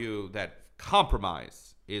argue that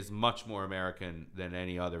compromise is much more American than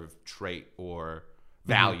any other trait or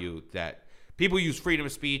value that people use freedom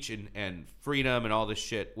of speech and freedom and all this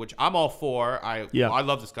shit, which I'm all for. I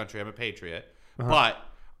love this country. I'm a patriot. But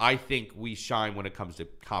I think we shine when it comes to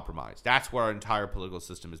compromise. That's where our entire political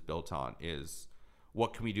system is built on, is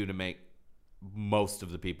what can we do to make most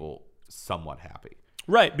of the people somewhat happy.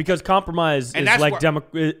 Right, because compromise is like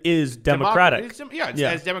is democratic. It's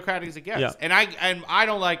as democratic as it gets. Yeah. And I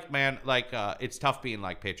don't like, man, like it's tough being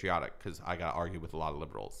like patriotic because I got to argue with a lot of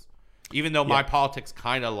liberals. Even though my politics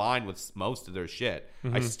kind of align with most of their shit,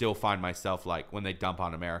 I still find myself like, when they dump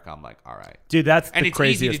on America, I'm like, all right. Dude, that's the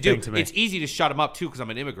craziest thing to me. It's easy to shut them up too because I'm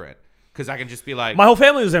an immigrant. Because I can just be like, my whole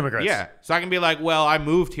family was immigrants. Yeah, so I can be like, well, I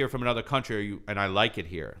moved here from another country, and I like it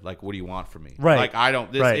here. Like, what do you want from me? Right. Like, I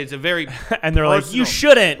don't. It's a very and they're like, you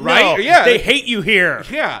shouldn't, right? No, yeah, they hate you here.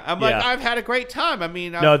 Yeah, I'm like, I've had a great time. I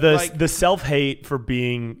mean, the self hate for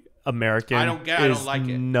being American. I don't like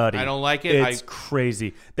it. Nutty. I don't like it. It's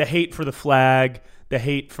crazy. The hate for the flag. The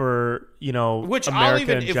hate for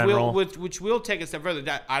America in general. Which we'll take a step further.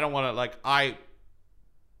 That I don't want to like.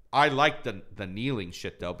 I like the kneeling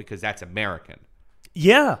shit though, because that's American.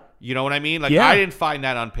 Yeah. You know what I mean? Like, I didn't find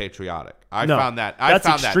that unpatriotic. That's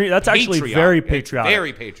actually very patriotic. It's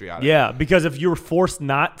very patriotic. Yeah, because if you were forced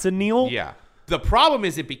not to kneel. Yeah. The problem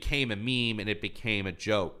is it became a meme and it became a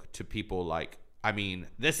joke to people. Like, I mean,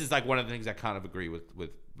 this is like one of the things I kind of agree with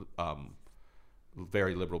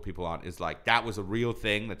very liberal people on, is like, that was a real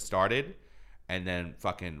thing that started, and then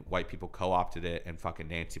fucking white people co-opted it, and fucking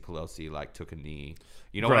Nancy Pelosi like took a knee.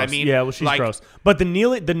 You know gross. What I mean? Yeah, well, she's gross. But the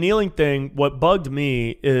kneeling thing, what bugged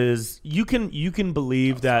me is you can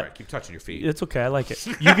believe that. Sorry, keep touching your feet. It's okay, I like it.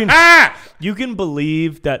 You can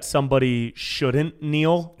believe that somebody shouldn't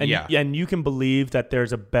kneel, and you can believe that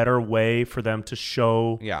there's a better way for them to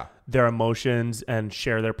show their emotions and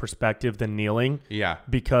share their perspective than kneeling. Yeah,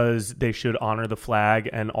 because they should honor the flag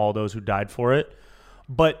and all those who died for it.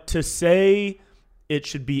 But to say it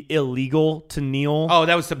should be illegal to kneel. Oh,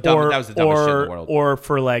 that was the dumbest shit in the world. Or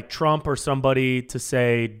for like Trump or somebody to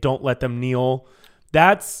say, don't let them kneel.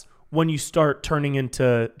 That's when you start turning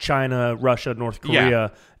into China, Russia, North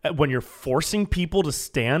Korea, when you're forcing people to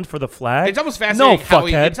stand for the flag. It's almost fascinating. No,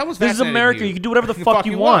 fuckhead. This is America. You can do whatever the fuck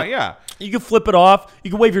you want. Yeah. You can flip it off. You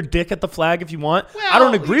can wave your dick at the flag if you want. Well, I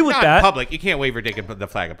don't agree with that. Not in public. You can't wave your dick at the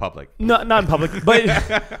flag in public. No, not in public.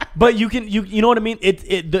 But you can. You know what I mean?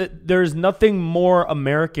 There's nothing more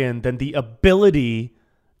American than the ability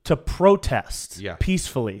to protest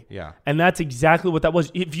peacefully. Yeah. And that's exactly what that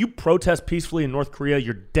was. If you protest peacefully in North Korea,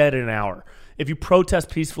 you're dead in an hour. If you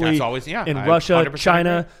protest peacefully in Russia,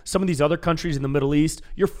 China, agree. Some of these other countries in the Middle East,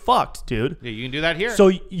 you're fucked, dude. Yeah, you can do that here.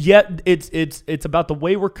 So it's about the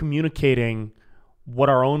way we're communicating what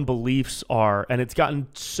our own beliefs are, and it's gotten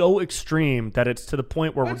so extreme that it's to the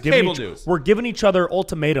point where That's we're giving each other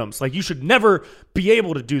ultimatums. Like, you should never be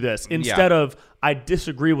able to do this. Instead of, I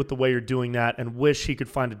disagree with the way you're doing that and wish he could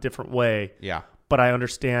find a different way. Yeah. But I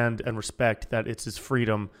understand and respect that it's his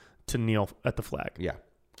freedom to kneel at the flag. Yeah.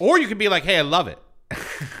 Or you could be like, hey, I love it.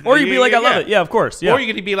 Or you'd be like, I love it. Yeah, of course. Yeah. Or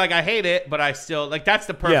you could be like, I hate it, but I still, like, that's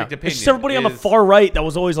the perfect opinion. It's just everybody on the far right that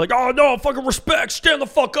was always like, oh, no, fucking respect. Stand the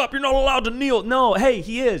fuck up. You're not allowed to kneel. No, hey,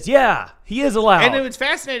 he is. Yeah, he is allowed. And what's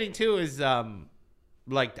fascinating, too, is,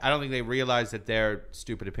 like, I don't think they realize that their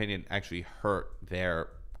stupid opinion actually hurt their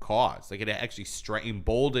cause. Like, it actually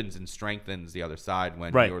emboldens and strengthens the other side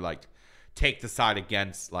when you're like, take the side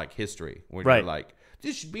against, like, history. When you're like,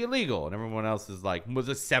 this should be illegal. And everyone else is like, was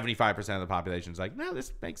it 75% of the population is like, no,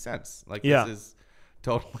 this makes sense. Like, this is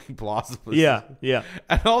totally plausible. Yeah, yeah.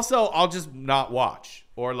 And also, I'll just not watch.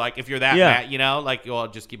 Or, like, if you're that mad, you know, like, well, I'll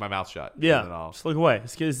just keep my mouth shut. Yeah, just look away.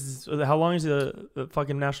 How long is the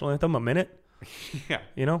fucking national anthem? A minute? Yeah.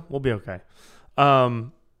 You know, we'll be okay. All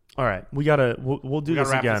right, we'll do this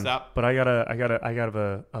again. This up. But I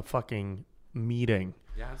gotta a fucking meeting.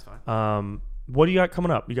 Yeah, that's fine. What do you got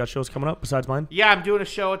coming up? You got shows coming up besides mine? Yeah, I'm doing a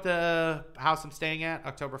show at the house I'm staying at,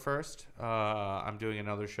 October 1st. I'm doing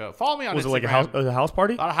another show. Follow me on Instagram. Was it like a house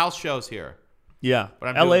party? A lot of house shows here. Yeah,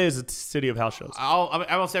 but LA is a city of house shows.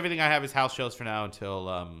 Almost everything I have is house shows for now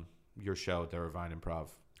until your show at the Irvine Improv.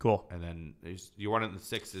 Cool. And then you want it in the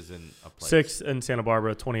 6th is in a place. 6th in Santa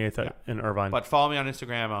Barbara, 28th in Irvine. But follow me on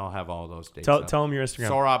Instagram. I'll have all those dates. Tell them your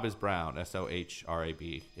Instagram. Sohrab is Brown.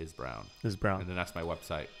 SOHRAB is Brown. Is Brown. And then that's my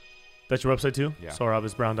website. That's your website too? Yeah.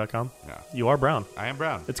 Sohrabisbrown.com? Yeah. You are brown. I am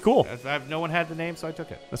brown. It's cool. No one had the name, so I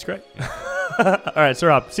took it. That's great. All right,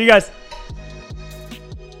 Sohrab. See you guys.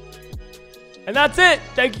 And that's it.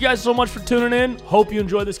 Thank you guys so much for tuning in. Hope you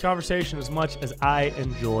enjoyed this conversation as much as I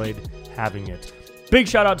enjoyed having it. Big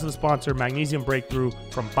shout out to the sponsor, Magnesium Breakthrough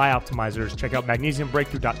from Bioptimizers. Check out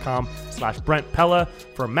magnesiumbreakthrough.com/Brent Pella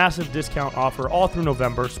for a massive discount offer all through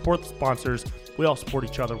November. Support the sponsors. We all support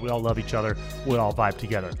each other. We all love each other. We all vibe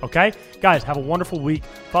together. Okay? Guys, have a wonderful week.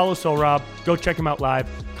 Follow Sohrab. Go check him out live.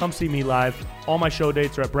 Come see me live. All my show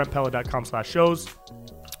dates are at brentpella.com/shows.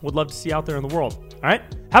 Would love to see you out there in the world. All right?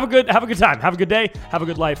 Have a good time. Have a good day. Have a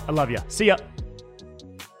good life. I love you. See ya.